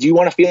 Like, do you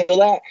want to feel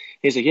that?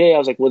 He's like, yeah. I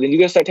was like, well, then you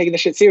got to start taking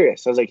this shit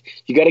serious. I was like,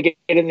 you got to get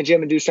in the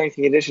gym and do strength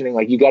and conditioning.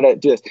 Like, you got to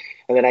do this.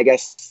 And then I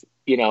guess,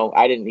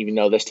 I didn't even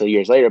know this till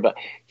years later, but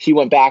he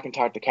went back and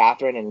talked to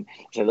Catherine and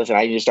said, listen,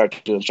 I need to start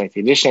doing strength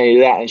and conditioning and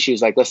do that. And she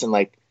was like, listen,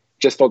 like,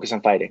 just focus on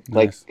fighting.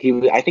 Nice.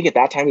 Like I think at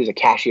that time he was a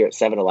cashier at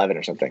 7-Eleven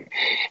or something.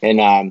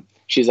 And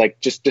she's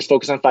like, just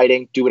focus on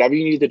fighting, do whatever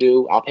you need to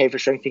do. I'll pay for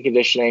strength and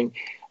conditioning.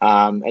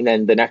 And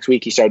then the next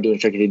week he started doing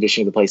strength and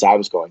conditioning at the place I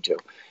was going to.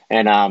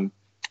 And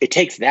it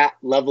takes that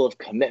level of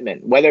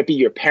commitment, whether it be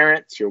your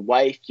parents, your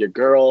wife, your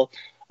girl,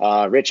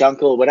 rich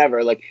uncle,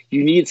 whatever. Like,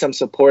 you need some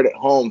support at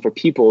home for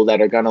people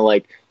that are going to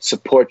like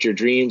support your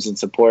dreams and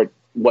support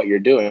what you're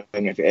doing.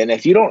 And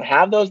if you don't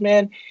have those,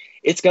 man,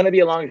 it's going to be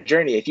a long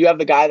journey. If you have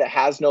the guy that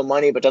has no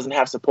money but doesn't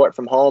have support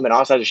from home and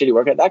also has a shitty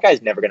workout, that guy's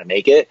never going to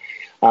make it.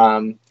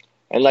 And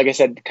like I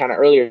said kind of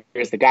earlier,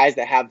 is the guys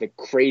that have the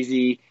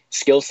crazy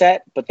skill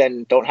set but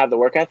then don't have the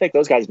work ethic,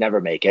 those guys never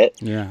make it.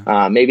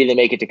 Yeah. Maybe they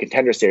make it to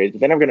Contender Series,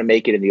 but they're never going to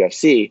make it in the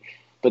UFC.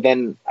 But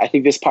then I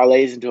think this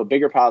parlays into a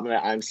bigger problem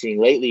that I'm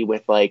seeing lately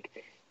with, like,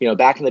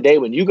 back in the day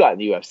when you got in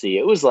the UFC,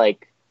 it was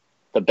like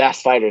the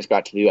best fighters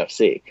got to the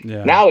UFC.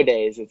 Yeah.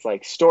 Nowadays, it's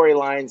like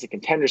storylines, a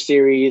Contender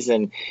Series,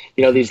 and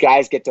these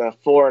guys get to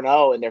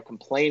 4-0 and they're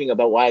complaining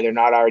about why they're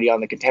not already on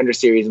the Contender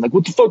Series. And like,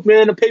 what the fuck,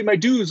 man? I paid my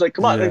dues. Like,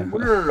 come on, like,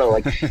 no.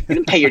 Like, you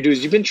didn't pay your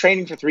dues. You've been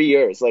training for 3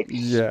 years. Like,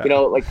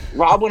 like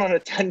Rob went on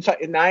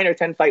a 9 or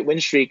 10 fight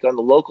win streak on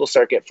the local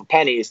circuit for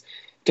pennies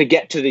to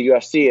get to the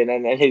UFC,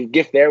 and his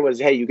gift there was,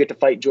 hey, you get to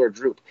fight George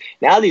Roop.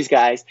 Now these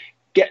guys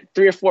get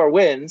 3 or 4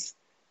 wins.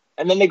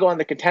 And then they go on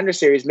the Contender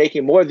Series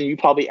making more than you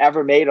probably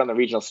ever made on the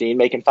regional scene,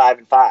 making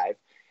 5-5.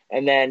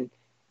 And then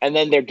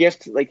their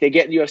gift, like, they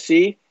get in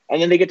UFC,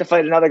 and then they get to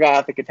fight another guy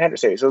at the Contender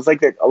Series. So it's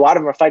like a lot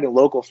of them are fighting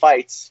local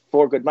fights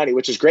for good money,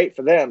 which is great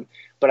for them.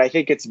 But I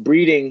think it's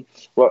breeding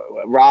what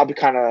Rob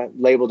kind of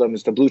labeled them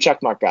as the blue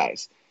checkmark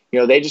guys.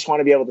 They just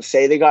want to be able to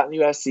say they got in the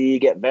UFC,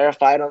 get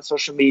verified on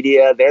social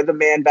media. They're the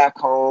man back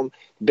home,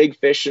 big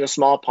fish in a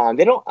small pond.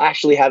 They don't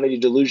actually have any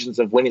delusions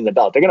of winning the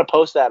belt. They're going to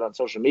post that on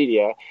social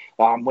media.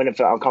 I'm coming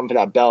for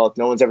that belt.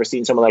 No one's ever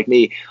seen someone like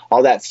me,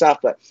 all that stuff.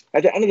 But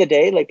at the end of the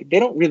day, like, they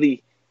don't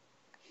really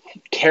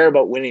care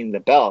about winning the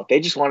belt. They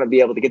just want to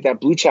be able to get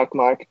that blue check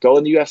mark, go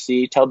in the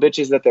UFC, tell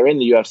bitches that they're in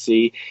the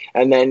UFC,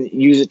 and then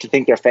use it to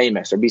think they're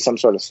famous or be some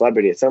sort of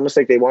celebrity. It's almost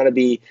like they want to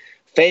be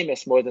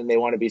famous more than they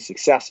want to be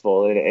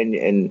successful,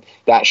 and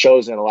that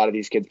shows in a lot of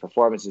these kids'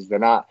 performances.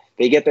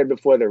 They get there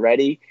before they're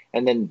ready,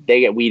 and then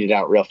they get weeded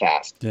out real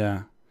fast.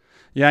 Yeah.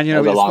 Yeah, and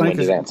it's a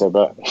long-winded answer,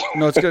 but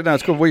no, it's good. No,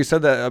 it's cool. What you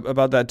said that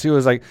about that too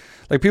is like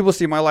people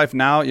see my life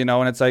now,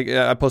 and it's like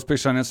I post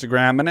pictures on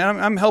Instagram, and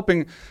I'm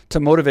helping to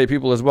motivate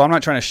people as well. I'm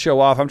not trying to show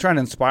off. I'm trying to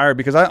inspire,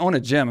 because I own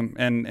a gym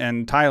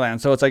in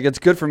Thailand, so it's like it's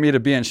good for me to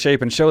be in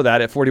shape and show that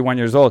at 41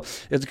 years old.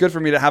 It's good for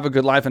me to have a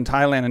good life in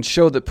Thailand and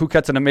show that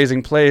Phuket's an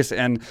amazing place,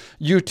 and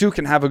you too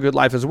can have a good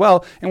life as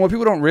well. And what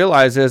people don't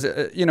realize is,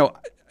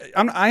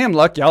 I am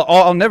lucky.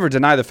 I'll never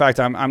deny the fact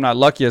I'm not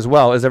lucky as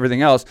well as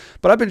everything else.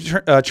 But I've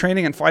been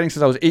training and fighting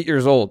since I was 8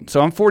 years old.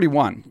 So I'm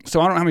 41. So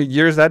I don't know how many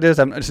years that is.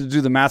 I'm just to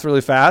do the math really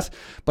fast.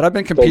 But I've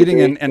been competing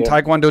in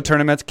Taekwondo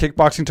tournaments,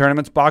 kickboxing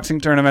tournaments, boxing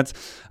tournaments,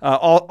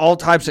 all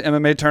types of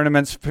MMA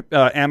tournaments,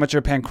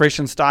 amateur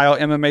pancration style,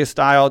 MMA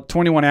style,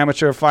 21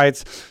 amateur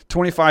fights,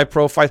 25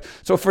 pro fights.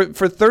 So for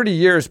 30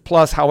 years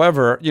plus,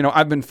 however,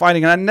 I've been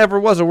fighting, and I never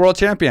was a world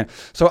champion.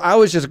 So I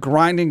was just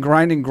grinding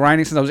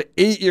since I was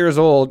 8 years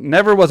old.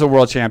 Never was a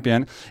world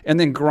champion, and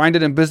then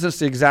grinded in business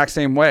the exact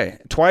same way,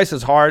 twice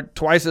as hard,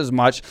 twice as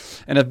much,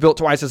 and have built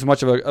twice as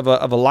much of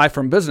a life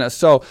from business.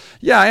 So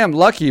yeah, I am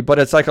lucky, but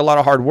it's like a lot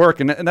of hard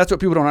work, and that's what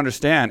people don't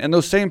understand. And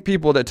those same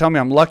people that tell me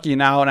I'm lucky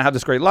now and I have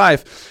this great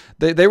life,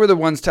 they were the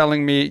ones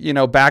telling me,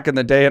 back in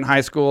the day in high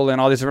school and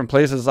all these different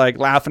places, like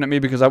laughing at me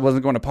because I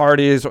wasn't going to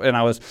parties and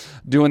I was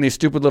doing these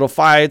stupid little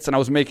fights and I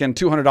was making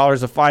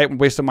 $200 a fight and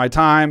wasting my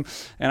time.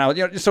 And I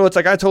was, so it's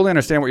like, I totally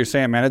understand what you're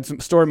saying, man. It's a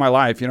story of my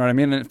life. You know what I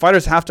mean? And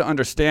fighters have to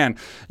understand,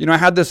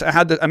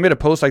 I made a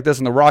post like this,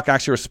 and The Rock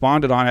actually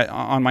responded on it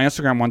on my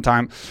Instagram one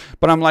time.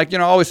 But I'm like, I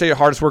always say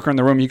hardest worker in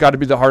the room. You got to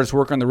be the hardest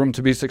worker in the room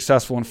to be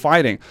successful in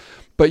fighting.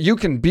 But you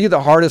can be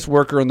the hardest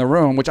worker in the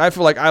room, which I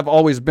feel like I've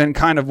always been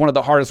kind of one of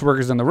the hardest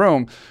workers in the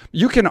room.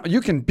 You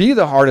can be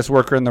the hardest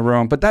worker in the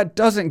room, but that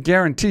doesn't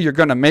guarantee you're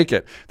going to make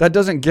it. That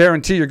doesn't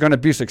guarantee you're going to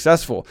be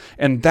successful.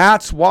 And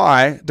that's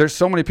why there's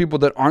so many people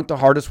that aren't the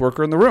hardest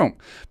worker in the room,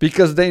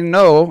 because they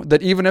know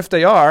that even if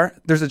they are,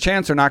 there's a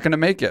chance they're not going to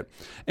make it.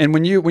 And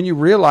when you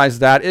realize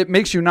that, it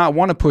makes you not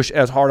want to push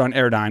as hard on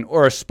Airdyne,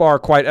 or spar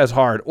quite as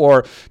hard,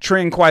 or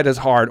train quite as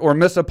hard, or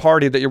miss a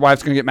party that your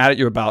wife's going to get mad at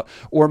you about,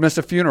 or miss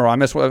a funeral. I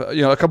miss,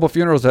 a couple of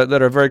funerals that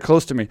are very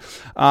close to me,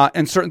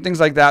 and certain things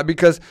like that,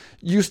 because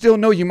you still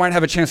know you might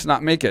have a chance to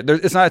not make it.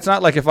 It's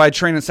not like if I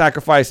train and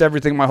sacrifice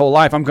everything my whole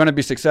life, I'm going to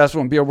be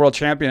successful and be a world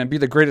champion and be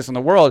the greatest in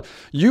the world.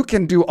 You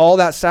can do all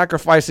that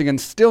sacrificing and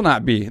still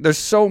not be. There's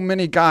so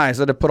many guys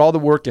that have put all the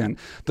work in,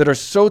 that are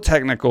so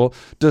technical,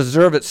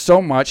 deserve it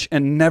so much,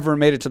 and never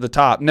made it to the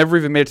top, never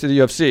even made it to the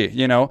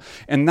UFC,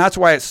 and that's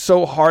why it's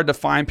so hard to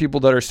find people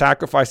that are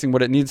sacrificing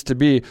what it needs to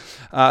be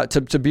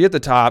to be at the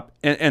top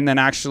and then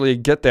actually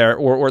get there,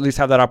 or at least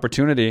have that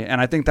opportunity. And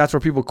I think that's where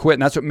people quit,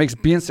 and that's what makes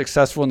being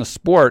successful in the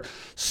sport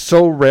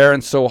so rare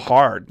and so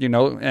hard,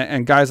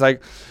 and guys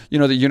like,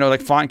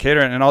 like Font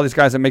Cater and all these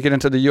guys that make it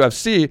into the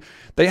UFC,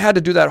 they had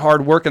to do that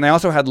hard work, and they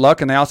also had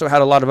luck, and they also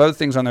had a lot of other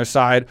things on their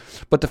side.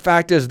 But the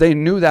fact is they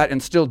knew that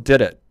and still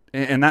did it.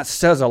 And that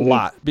says a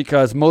lot,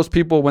 because most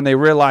people, when they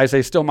realize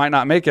they still might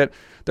not make it,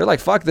 they're like,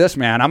 fuck this,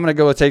 man. I'm going to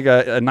go take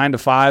a 9 to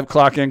 5,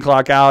 clock in,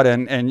 clock out.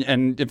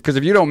 And because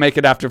if you don't make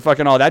it after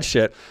fucking all that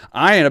shit,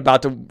 I ain't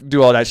about to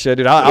do all that shit,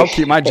 dude. I'll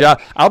keep my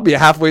job. I'll be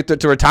halfway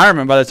to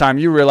retirement by the time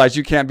you realize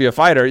you can't be a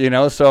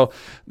fighter, So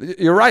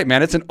you're right,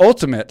 man.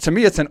 To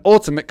me, it's an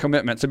ultimate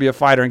commitment to be a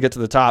fighter and get to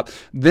the top.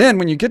 Then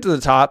when you get to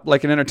the top,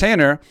 like an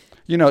entertainer,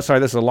 sorry,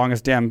 this is the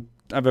longest damn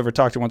I've ever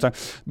talked to one time.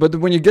 But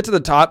when you get to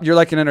the top, you're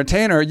like an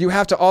entertainer. You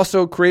have to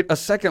also create a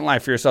second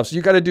life for yourself. So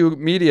you got to do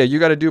media, you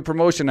got to do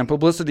promotion and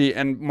publicity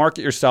and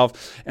market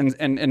yourself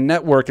and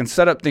network and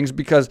set up things,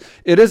 because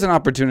it is an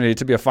opportunity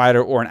to be a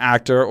fighter or an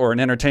actor or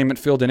an entertainment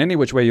field in any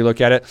which way you look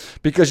at it,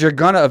 because you're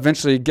going to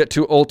eventually get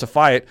too old to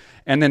fight.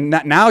 And then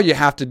now you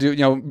have to do,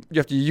 you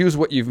have to use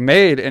what you've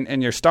made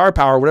and your star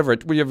power, whatever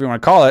you want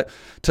to call it,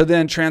 to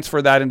then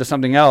transfer that into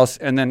something else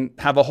and then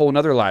have a whole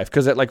nother life.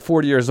 Because at like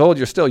 40 years old,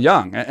 you're still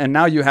young. And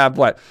now you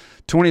have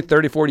 20,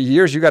 30, 40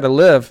 years you got to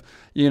live,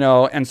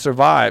 and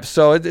survive.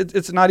 So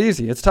it's not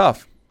easy. It's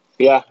tough.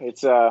 Yeah.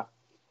 It's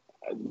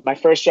my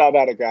first job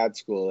out of grad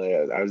school.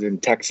 I was in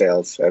tech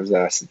sales. I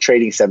was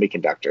trading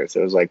semiconductors.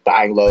 It was like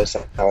buying low,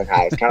 selling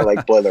high. It's kind of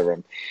like boiler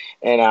room.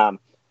 And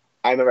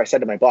I remember I said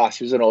to my boss,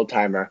 who's an old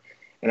timer,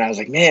 and I was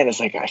like, man, I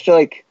feel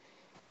like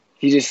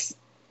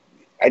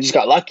I just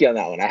got lucky on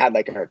that one. I had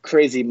like a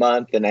crazy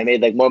month, and I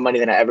made like more money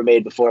than I ever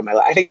made before in my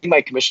life. I think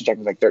my commission check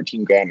was like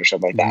 13 grand or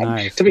something like that.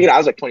 Nice. To me, I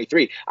was like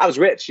 23. I was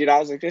rich, I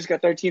was like, just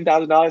got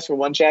 $13,000 for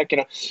one check,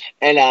 and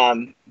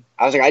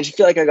I was like, I just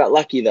feel like I got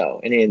lucky though.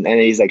 And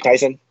he's like,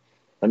 Tyson,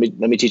 let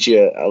me teach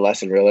you a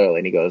lesson real early.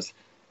 And he goes,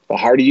 the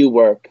harder you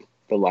work,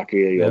 the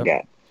luckier you'll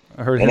get.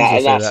 I heard and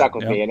that stuck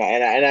with me. And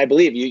I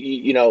believe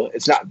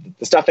it's not,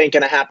 the stuff ain't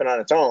going to happen on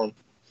its own.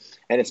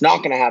 And it's not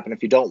going to happen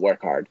if you don't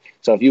work hard.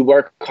 So if you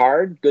work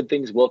hard, good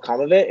things will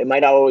come of it. It might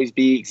not always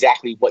be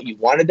exactly what you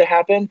wanted to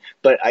happen,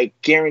 but I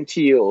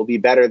guarantee you it will be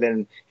better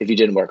than if you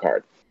didn't work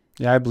hard.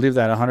 Yeah, I believe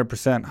that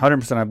 100%.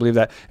 100% I believe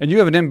that. And you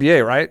have an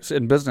MBA, right?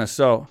 In business.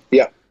 So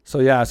yeah.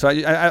 So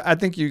I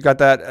think you got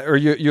that, or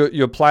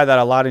you apply that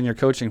a lot in your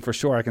coaching for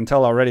sure. I can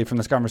tell already from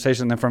this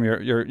conversation and from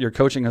your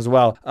coaching as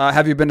well.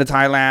 Have you been to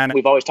Thailand?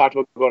 We've always talked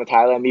about going to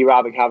Thailand. Me,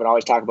 Rob, and Calvin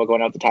always talk about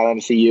going out to Thailand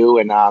to see you.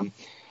 And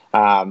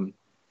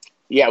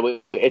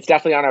it's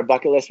definitely on our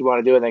bucket list. We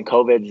want to do it. And then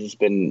COVID has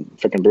been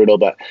freaking brutal,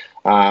 but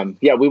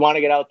we want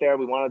to get out there.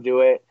 We want to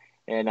do it,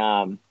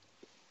 and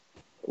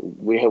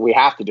we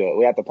have to do it.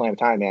 We have to plan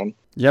time, man.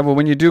 Yeah, well,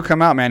 when you do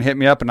come out, man, hit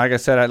me up. And like I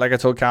said, like I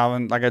told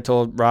Calvin, like I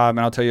told Rob,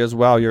 and I'll tell you as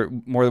well, you're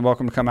more than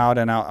welcome to come out,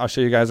 and I'll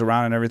show you guys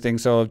around and everything.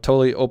 So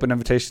totally open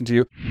invitation to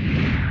you.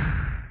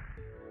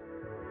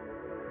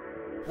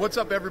 What's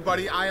up,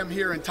 everybody? I am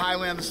here in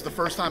Thailand. This is the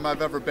first time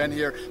I've ever been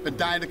here. Been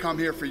dying to come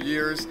here for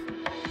years.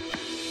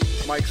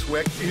 Mike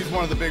Swick, he's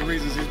one of the big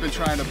reasons he's been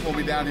trying to pull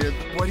me down here.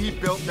 What he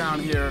built down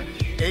here,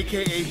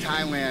 AKA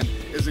Thailand,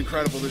 is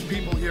incredible. There's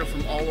people here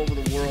from all over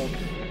the world.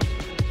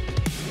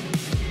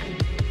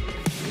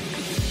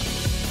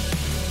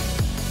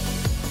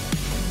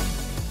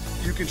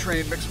 You can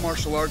train mixed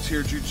martial arts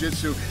here,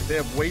 jiu-jitsu. They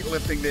have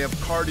weightlifting, they have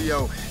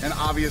cardio, and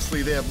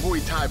obviously they have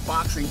Muay Thai,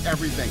 boxing,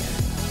 everything.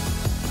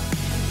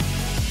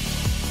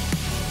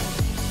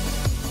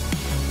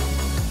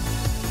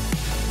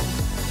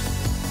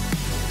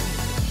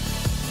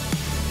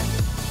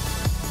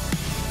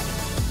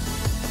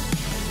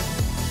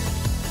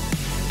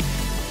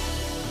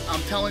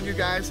 I'm telling you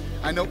guys,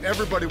 I know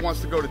everybody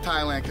wants to go to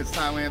Thailand because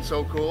Thailand's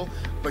so cool,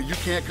 but you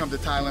can't come to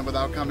Thailand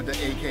without coming to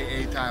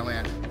AKA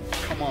Thailand.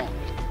 Come on.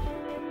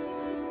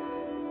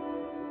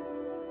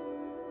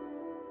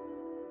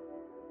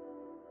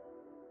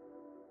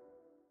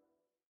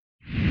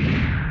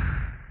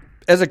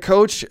 As a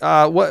coach,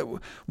 what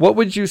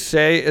would you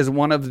say is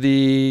one of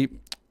the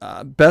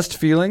best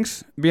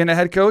feelings being a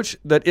head coach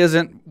that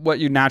isn't what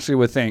you naturally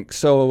would think?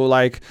 So,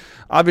 like,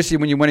 obviously,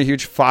 when you win a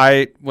huge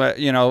fight,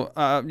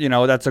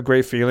 that's a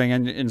great feeling,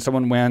 and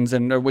someone wins,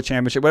 and or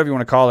championship, whatever you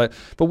want to call it.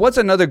 But what's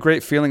another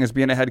great feeling as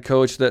being a head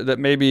coach that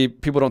maybe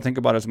people don't think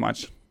about as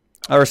much,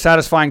 or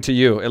satisfying to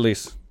you at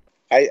least?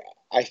 I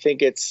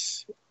think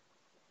it's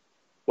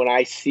when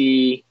I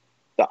see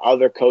the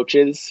other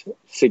coaches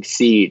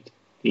succeed.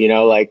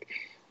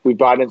 we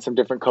brought in some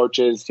different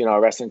coaches,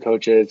 wrestling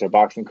coaches or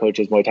boxing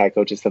coaches, Muay Thai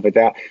coaches, stuff like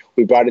that.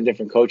 We brought in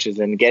different coaches,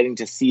 and getting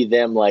to see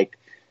them like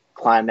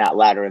climb that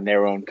ladder in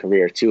their own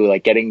career too,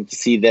 like getting to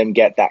see them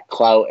get that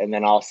clout, and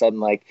then all of a sudden,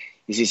 like,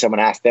 you see someone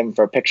ask them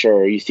for a picture,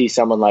 or you see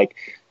someone like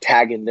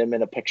tagging them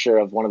in a picture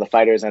of one of the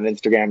fighters on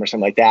Instagram or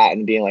something like that,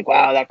 and being like,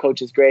 wow, that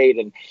coach is great,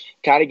 and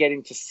kind of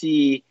getting to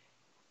see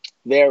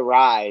their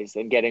rise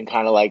and getting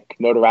kind of like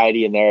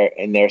notoriety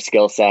in their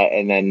skill set,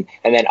 and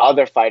then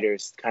other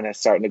fighters kind of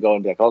starting to go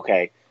and be like,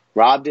 okay,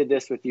 Rob did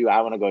this with you,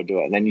 I want to go do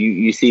it. And then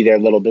you see their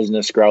little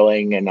business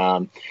growing,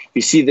 and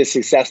you see the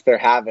success they're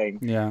having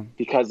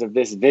because of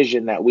this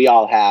vision that we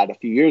all had a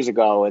few years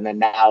ago. And then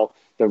now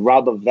the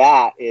rub of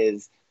that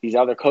is these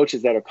other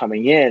coaches that are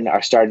coming in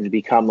are starting to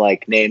become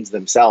like names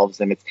themselves.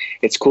 And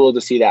it's cool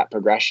to see that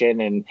progression,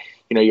 and,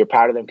 you're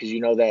proud of them because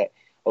you know that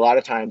a lot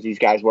of times these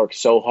guys work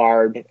so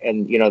hard,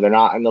 and, they're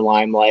not in the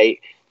limelight.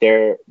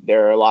 There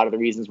are a lot of the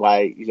reasons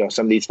why,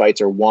 some of these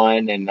fights are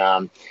won,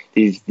 and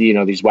these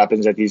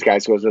weapons that these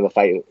guys go into the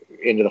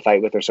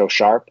fight with are so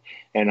sharp,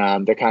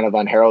 and they're kind of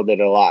unheralded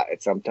a lot.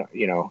 It's sometimes,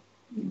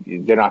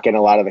 they're not getting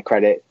a lot of the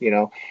credit,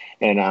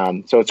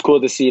 and so it's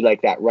cool to see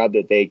like that rub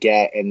that they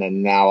get, and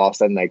then now all of a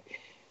sudden, like,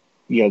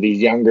 these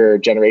younger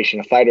generation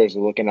of fighters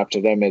are looking up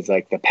to them as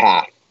like the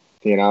path,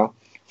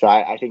 So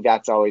I think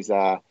that's always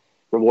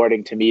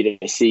rewarding to me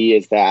to see,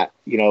 is that,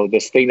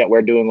 this thing that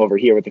we're doing over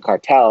here with the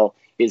cartel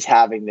is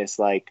having this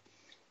like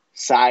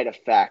side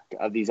effect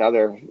of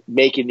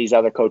making these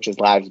other coaches'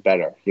 lives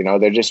better.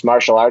 They're just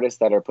martial artists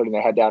that are putting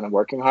their head down and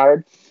working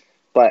hard.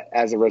 But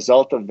as a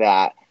result of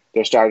that,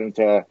 they're starting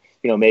to,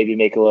 maybe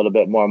make a little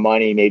bit more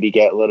money, maybe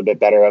get a little bit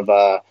better of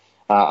a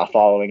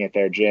following at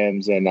their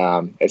gyms,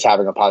 and it's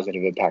having a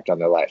positive impact on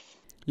their life.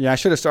 Yeah, I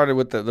should have started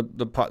with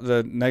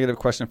the negative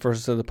question first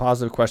instead of the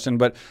positive question,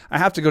 but I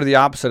have to go to the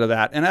opposite of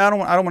that. And I don't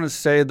want to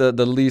say the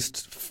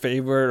least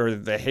favorite or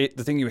the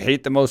thing you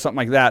hate the most, something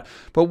like that.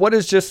 But what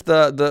is just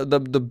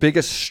the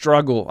biggest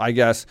struggle, I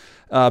guess,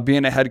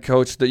 being a head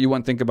coach that you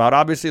wouldn't think about?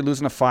 Obviously,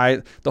 losing a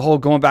fight, the whole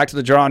going back to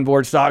the drawing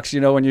board sucks.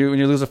 When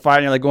you lose a fight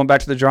and you're like going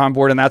back to the drawing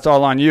board, and that's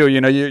all on you.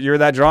 You're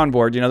that drawing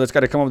board. That's got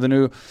to come up with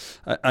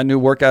a new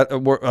work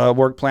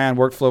plan,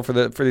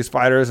 workflow for these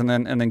fighters, and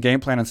then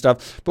game plan and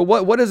stuff. But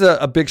what is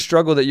a big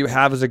struggle that you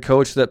have as a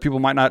coach that people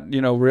might not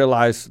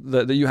realize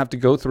that you have to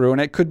go through?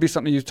 And it could be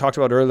something you talked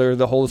about earlier,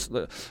 the whole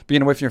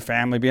being away from your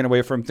family, being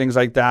away from things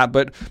like that.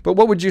 But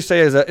what would you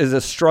say is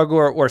a struggle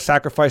or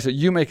sacrifice that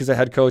you make as a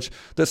head coach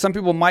that some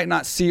people might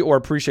not see or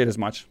appreciate as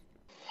much?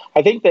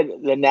 I think that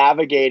the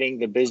navigating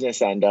the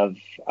business end of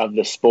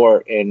the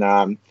sport,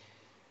 and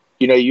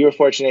you were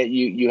fortunate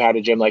you had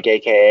a gym like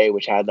AKA,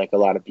 which had like a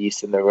lot of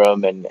beasts in the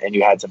room, and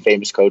you had some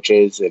famous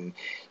coaches, and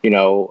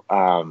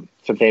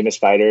some famous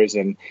fighters.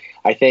 And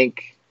I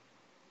think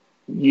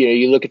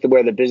you look at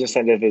where the business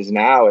end of it is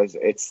now, is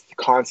it's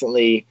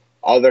constantly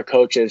other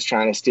coaches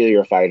trying to steal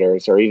your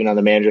fighters, or even on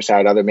the manager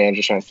side, other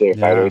managers trying to steal your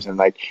fighters,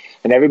 and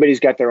everybody's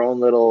got their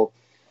own little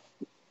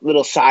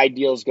side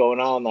deals going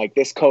on. Like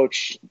this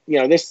coach,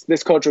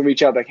 this coach will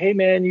reach out like, hey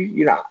man,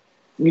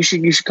 you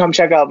should come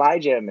check out my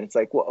gym. And it's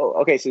like, well,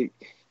 okay, so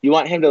you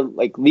want him to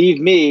like leave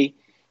me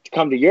to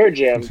come to your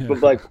gym,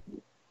 but like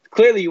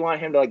clearly you want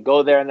him to like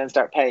go there and then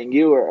start paying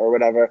you or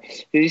whatever.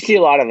 You see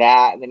a lot of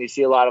that, and then you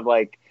see a lot of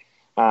like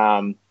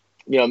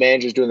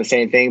managers doing the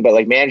same thing, but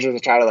like managers will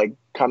try to like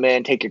come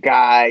in, take your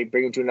guy,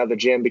 bring him to another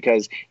gym,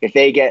 because if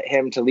they get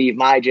him to leave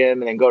my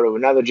gym and then go to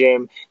another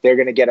gym, they're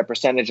going to get a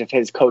percentage of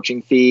his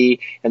coaching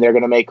fee, and they're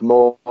going to make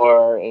more.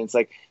 And it's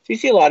like, so you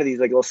see a lot of these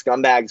like little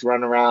scumbags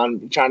running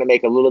around trying to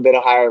make a little bit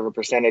higher of a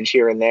percentage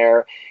here and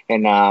there,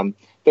 and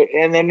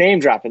then name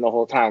dropping the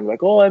whole time,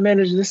 like, oh, I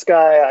manage this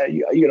guy,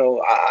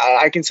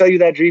 I can sell you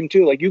that dream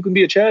too, like you can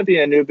be a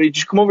champion, but you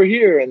just come over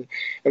here, and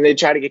they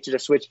try to get you to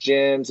switch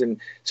gyms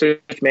and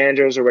switch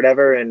managers or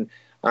whatever. And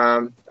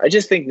I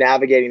just think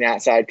navigating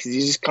that side, because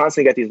you just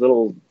constantly got these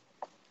little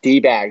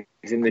D-bags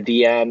in the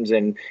DMs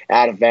and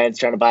at events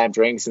trying to buy them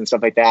drinks and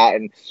stuff like that.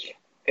 And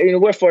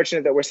we're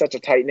fortunate that we're such a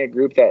tight-knit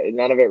group that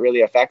none of it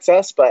really affects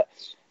us. But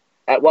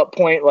at what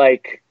point,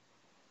 like,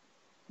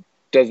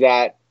 does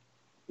that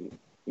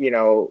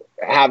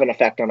have an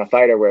effect on a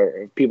fighter,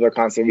 where people are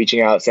constantly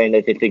reaching out saying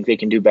that they think they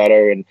can do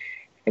better and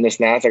this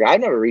and that? It's like,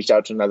 I've never reached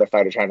out to another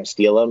fighter trying to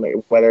steal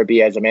them, whether it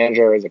be as a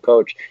manager or as a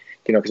coach,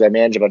 because I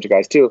manage a bunch of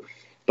guys too.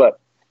 But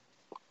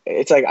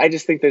it's like, I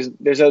just think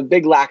there's a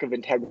big lack of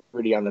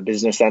integrity on the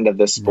business end of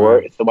this sport.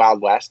 Right. It's the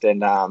Wild West,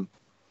 and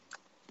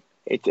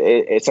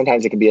it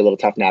sometimes it can be a little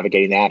tough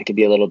navigating that. It can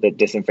be a little bit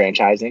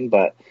disenfranchising,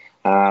 but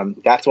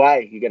that's why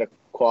you got to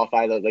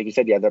qualify, like you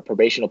said, you have the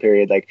probational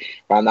period. Like,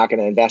 I'm not going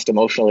to invest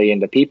emotionally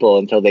into people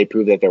until they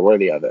prove that they're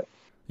worthy of it.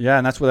 Yeah,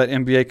 and that's where that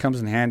MBA comes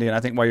in handy, and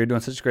I think why you're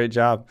doing such a great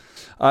job.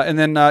 And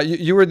then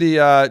you were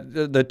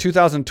the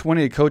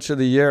 2020 Coach of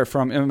the Year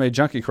from MMA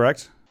Junkie,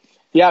 correct?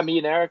 Yeah, me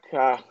and Eric,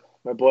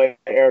 my boy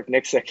Eric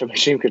Nixick from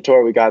Machine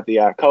Couture, we got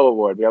the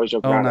co-award. We always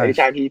joke around. Nice.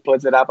 Anytime he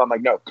puts it up, I'm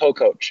like, no,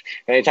 co-coach.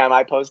 Anytime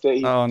I post it,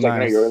 he's like,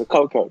 no, you're the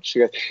co-coach. He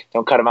goes,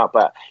 don't cut him out.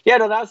 But yeah,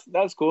 no, that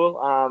was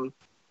cool.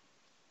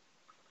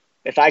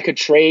 if I could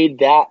trade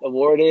that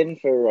award in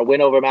for a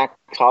win over Max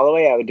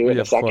Holloway, I would do it in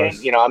a second.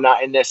 Course. You know, I'm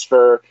not in this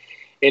for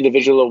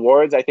individual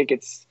awards. I think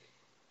it's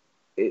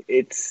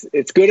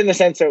good in the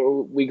sense that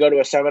we go to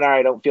a seminar.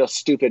 I don't feel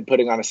stupid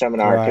putting on a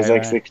seminar because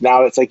like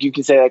now it's like you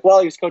can say like, well,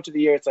 he was coach of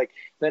the year. It's like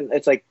then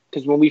it's like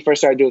because when we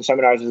first started doing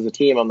seminars as a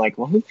team, I'm like,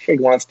 well, who the frig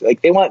wants to,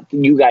 like they want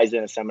you guys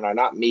in a seminar,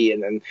 not me.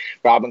 And then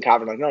Rob and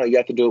Calvin are like, no, you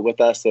have to do it with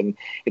us, and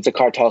it's a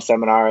cartel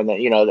seminar. And then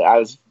I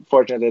was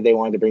fortunate that they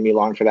wanted to bring me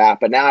along for that.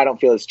 But now I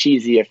don't feel as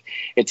cheesy if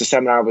it's a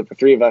seminar with the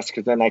three of us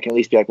because then I can at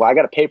least be like, well, I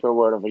got a paper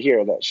award over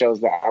here that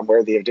shows that I'm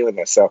worthy of doing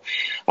this. So.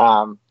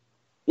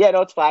 Yeah,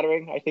 no, it's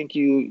flattering. I think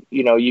you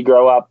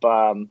grow up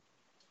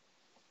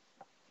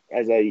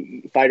as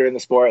a fighter in the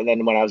sport, and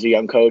then when I was a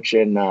young coach,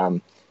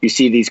 and you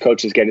see these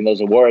coaches getting those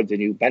awards, and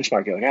you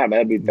benchmark. You're like, yeah,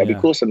 man, that'd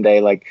be cool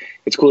someday. Like,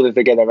 it's cool that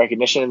they get that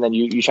recognition, and then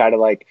you try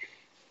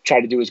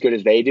to do as good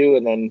as they do,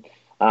 and then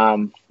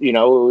we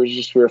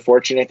were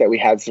fortunate that we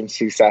had some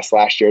success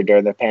last year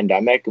during the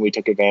pandemic, and we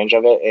took advantage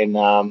of it,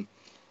 and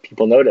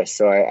people noticed.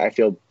 So I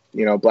feel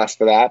blessed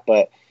for that,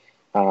 but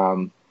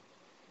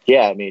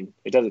yeah, I mean,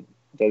 it doesn't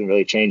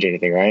really change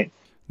anything, right?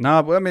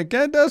 No, but I mean,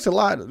 it does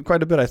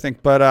quite a bit, I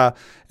think. But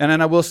and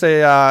then I will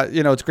say,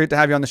 it's great to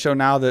have you on the show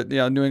now that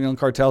New England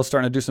Cartel is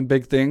starting to do some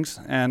big things,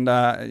 and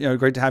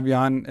great to have you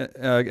on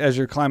as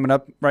you're climbing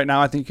up right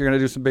now. I think you're going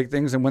to do some big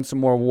things and win some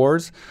more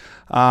awards.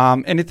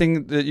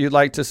 Anything that you'd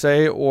like to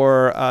say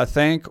or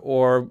thank,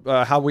 or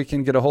how we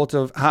can get a hold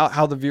of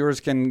how the viewers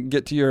can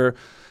get to your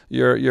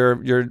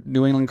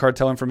New England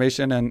Cartel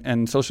information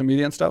and social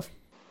media and stuff?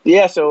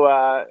 Yeah, so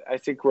I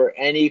think we're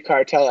Any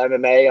Cartel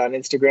MMA on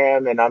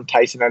Instagram, and I'm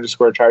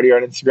Tyson_Tardy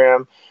on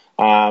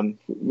Instagram.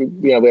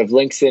 We have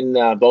links in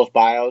both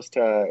bios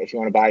to if you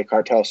want to buy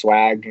Cartel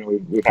swag.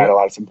 We've had a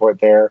lot of support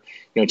there.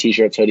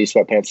 T-shirts, hoodies,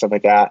 sweatpants, stuff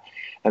like that.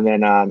 And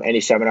then any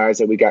seminars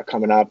that we got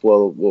coming up,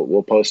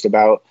 we'll post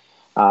about.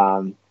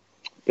 But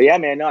yeah,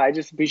 man, no, I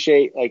just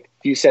appreciate like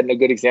you setting a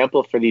good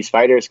example for these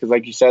fighters because,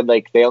 like you said,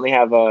 like they only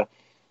have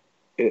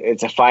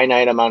it's a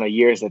finite amount of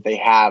years that they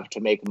have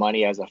to make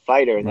money as a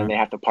fighter, and then they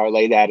have to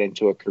parlay that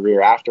into a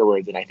career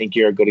afterwards. And I think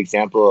you're a good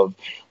example of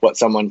what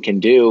someone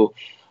can do.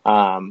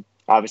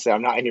 Obviously,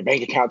 I'm not in your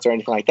bank accounts or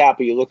anything like that,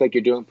 but you look like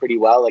you're doing pretty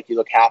well. Like you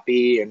look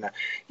happy, and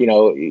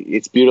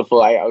it's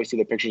beautiful. I always see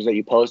the pictures that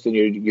you post, and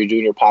you're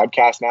doing your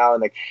podcast now.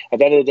 And like at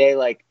the end of the day,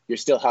 like you're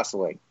still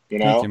hustling.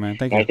 Thank you, man.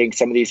 Thank you. I think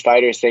some of these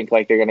fighters think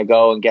like they're going to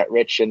go and get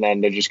rich and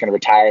then they're just going to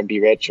retire and be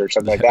rich or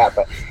something like that.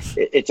 But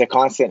it's a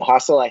constant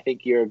hustle. I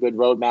think you're a good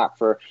roadmap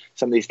for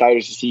some of these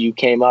fighters to see. You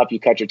came up, you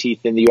cut your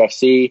teeth in the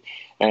UFC,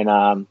 and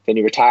then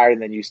you retired,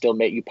 and then you still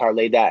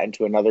parlayed that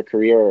into another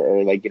career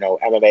or like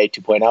MMA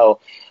 2.0,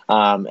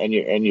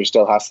 and you're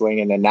still hustling.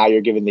 And then now you're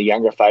giving the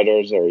younger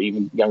fighters or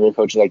even younger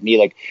coaches like me,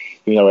 like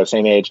the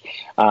same age,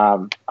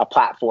 a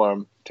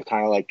platform to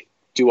kind of like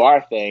do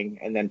our thing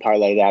and then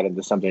parlay that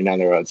into something down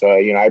the road. So,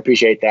 I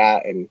appreciate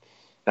that. And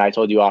I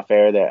told you off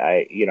air that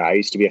I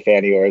used to be a fan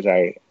of yours.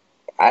 And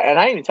I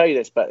didn't even tell you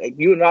this, but like,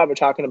 you and Rob were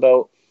talking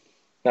about,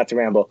 not to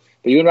ramble,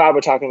 but you and Rob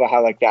were talking about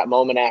how like that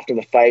moment after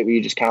the fight where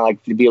you just kind of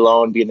like to be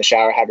alone, be in the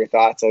shower, have your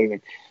thoughts. And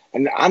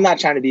I'm not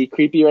trying to be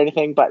creepy or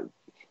anything, but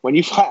when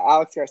you fought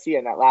Alex Garcia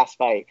in that last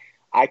fight,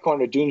 I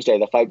cornered Doomsday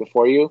the fight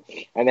before you,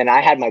 and then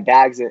I had my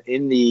bags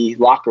in the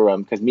locker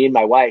room because me and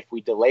my wife,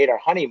 we delayed our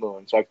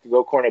honeymoon so I could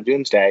go corner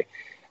Doomsday,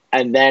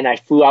 and then I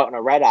flew out in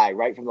a red eye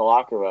right from the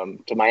locker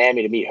room to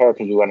Miami to meet her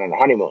because we went on a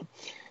honeymoon.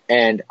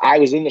 And I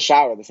was in the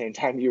shower at the same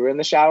time you were in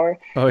the shower.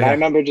 Oh, yeah. And I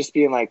remember just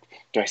being like,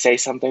 do I say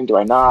something? Do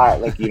I not?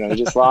 Like, I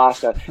just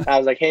lost. And I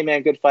was like, hey,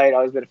 man, good fight.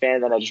 Always been a fan.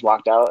 And then I just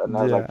walked out. And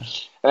I was like,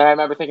 and I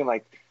remember thinking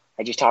like,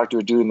 I just talked to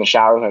a dude in the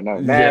shower, and I'm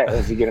like, man,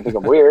 is he gonna think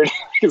I'm weird?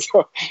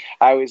 So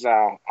I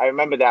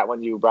remember that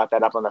when you brought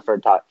that up on the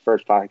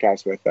first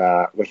podcast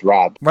with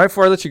Rob. Right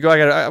before I let you go, I'm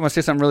gonna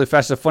say something really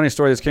fast. It's a funny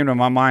story that came to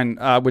my mind,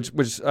 which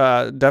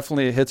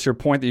definitely hits your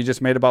point that you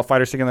just made about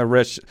fighters thinking they're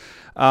rich.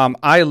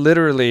 I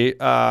literally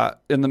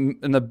in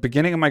the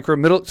beginning of my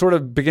career,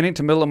 beginning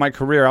to middle of my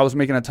career, I was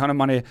making a ton of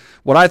money,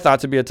 what I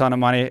thought to be a ton of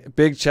money,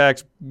 big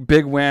checks,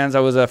 big wins.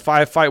 I was a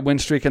 5-fight win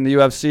streak in the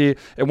UFC.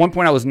 At one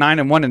point, I was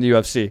 9-1 in the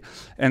UFC,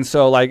 and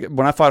so like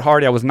when I fought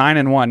Hardy, I was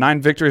 9-1,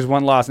 9 victories,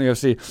 1 loss in the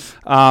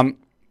UFC,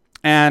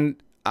 and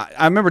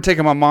I remember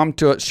taking my mom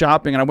to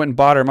shopping, and I went and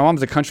bought her. My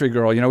mom's a country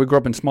girl. We grew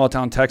up in small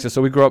town Texas,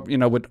 so we grew up,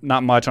 with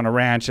not much on a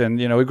ranch, and,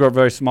 we grew up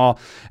very small.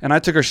 And I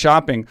took her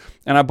shopping,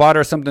 and I bought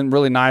her something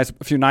really nice,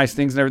 a few nice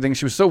things and everything.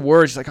 She was so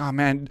worried. She's like, oh,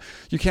 man,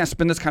 you can't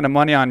spend this kind of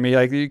money on me.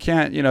 Like, you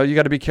can't, you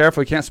got to be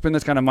careful. You can't spend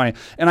this kind of money.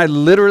 And I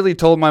literally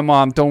told my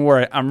mom, don't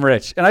worry, I'm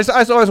rich. And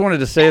I always wanted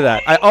to say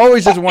that. I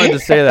always just wanted to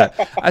say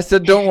that. I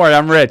said, don't worry,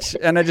 I'm rich.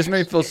 And it just made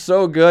me feel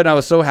so good. I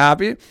was so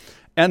happy.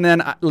 And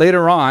then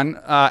later on,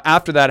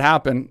 after that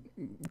happened,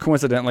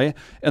 coincidentally,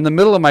 in the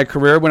middle of my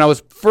career, when I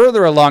was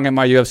further along in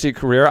my UFC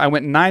career, I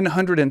went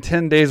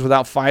 910 days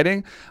without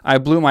fighting. I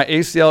blew my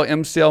ACL,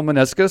 MCL,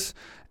 meniscus,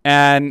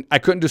 and I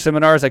couldn't do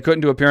seminars. I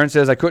couldn't do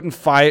appearances. I couldn't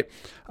fight.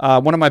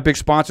 One of my big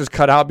sponsors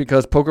cut out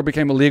because poker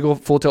became illegal,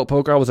 Full Tilt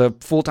Poker. I was a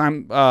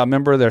full-time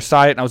member of their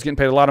site, and I was getting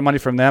paid a lot of money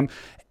from them.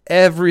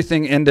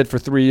 everything ended for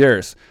 3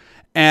 years.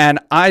 And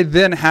I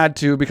then had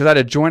to, because I had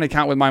a joint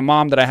account with my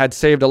mom that I had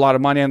saved a lot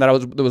of money and that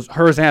it was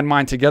hers and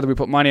mine together. We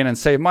put money in and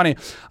saved money.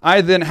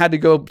 I then had to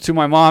go to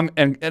my mom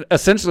and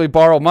essentially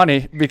borrow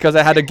money because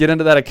I had to get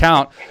into that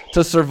account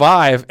to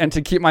survive and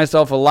to keep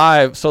myself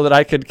alive so that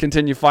I could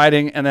continue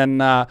fighting and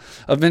then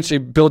eventually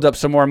build up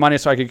some more money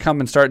so I could come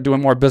and start doing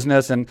more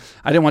business. And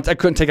I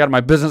couldn't take out of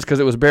my business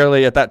because it was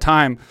barely at that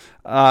time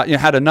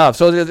had enough.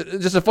 So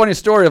it's just a funny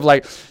story of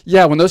like,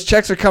 yeah, when those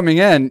checks are coming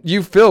in,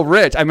 you feel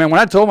rich. I mean, when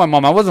I told my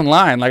mom, I wasn't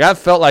lying. Like, I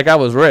felt like I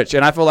was rich,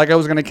 and I felt like I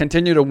was going to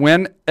continue to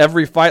win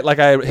every fight like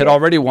I had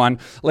already won,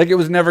 like it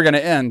was never going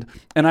to end.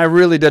 And I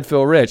really did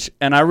feel rich,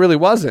 and I really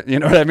wasn't. You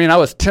know what I mean? I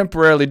was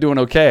temporarily doing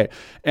okay,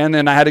 and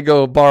then I had to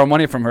go borrow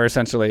money from her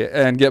essentially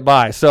and get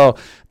by. So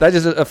that's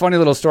just a funny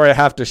little story I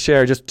have to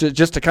share, just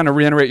to kind of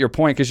reiterate your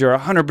point, because you're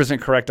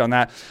 100% correct on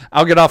that.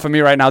 I'll get off of me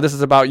right now. This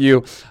is about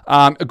you.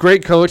 A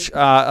great coach,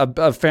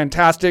 a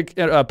fantastic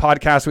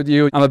podcast with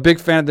you. I'm a big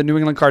fan of the New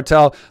England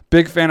Cartel,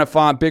 big fan of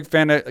Font, big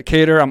fan of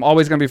Cater. I'm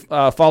always going to be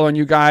following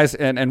you guys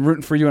and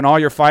rooting for you in all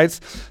your fights.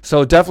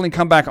 So definitely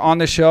come back on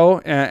the show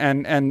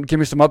and give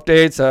me some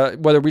updates,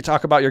 whether we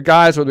talk about your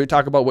guys, whether we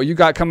talk about what you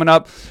got coming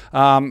up.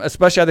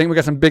 Especially, I think we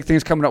got some big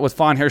things coming up with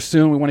Font here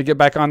soon. We want to get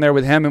back on there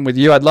with him and with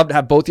you. I'd love to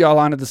have both y'all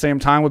on at the same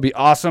time. Would be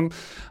awesome.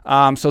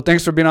 So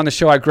thanks for being on the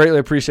show. I greatly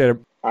appreciate it.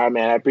 All right,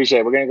 man. I appreciate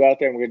it. We're going to go out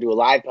there and we're going to do a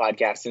live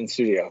podcast in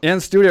studio. In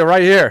studio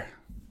right here.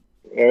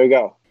 There we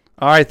go.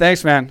 All right.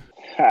 Thanks, man.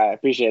 I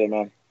appreciate it,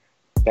 man.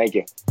 Thank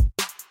you.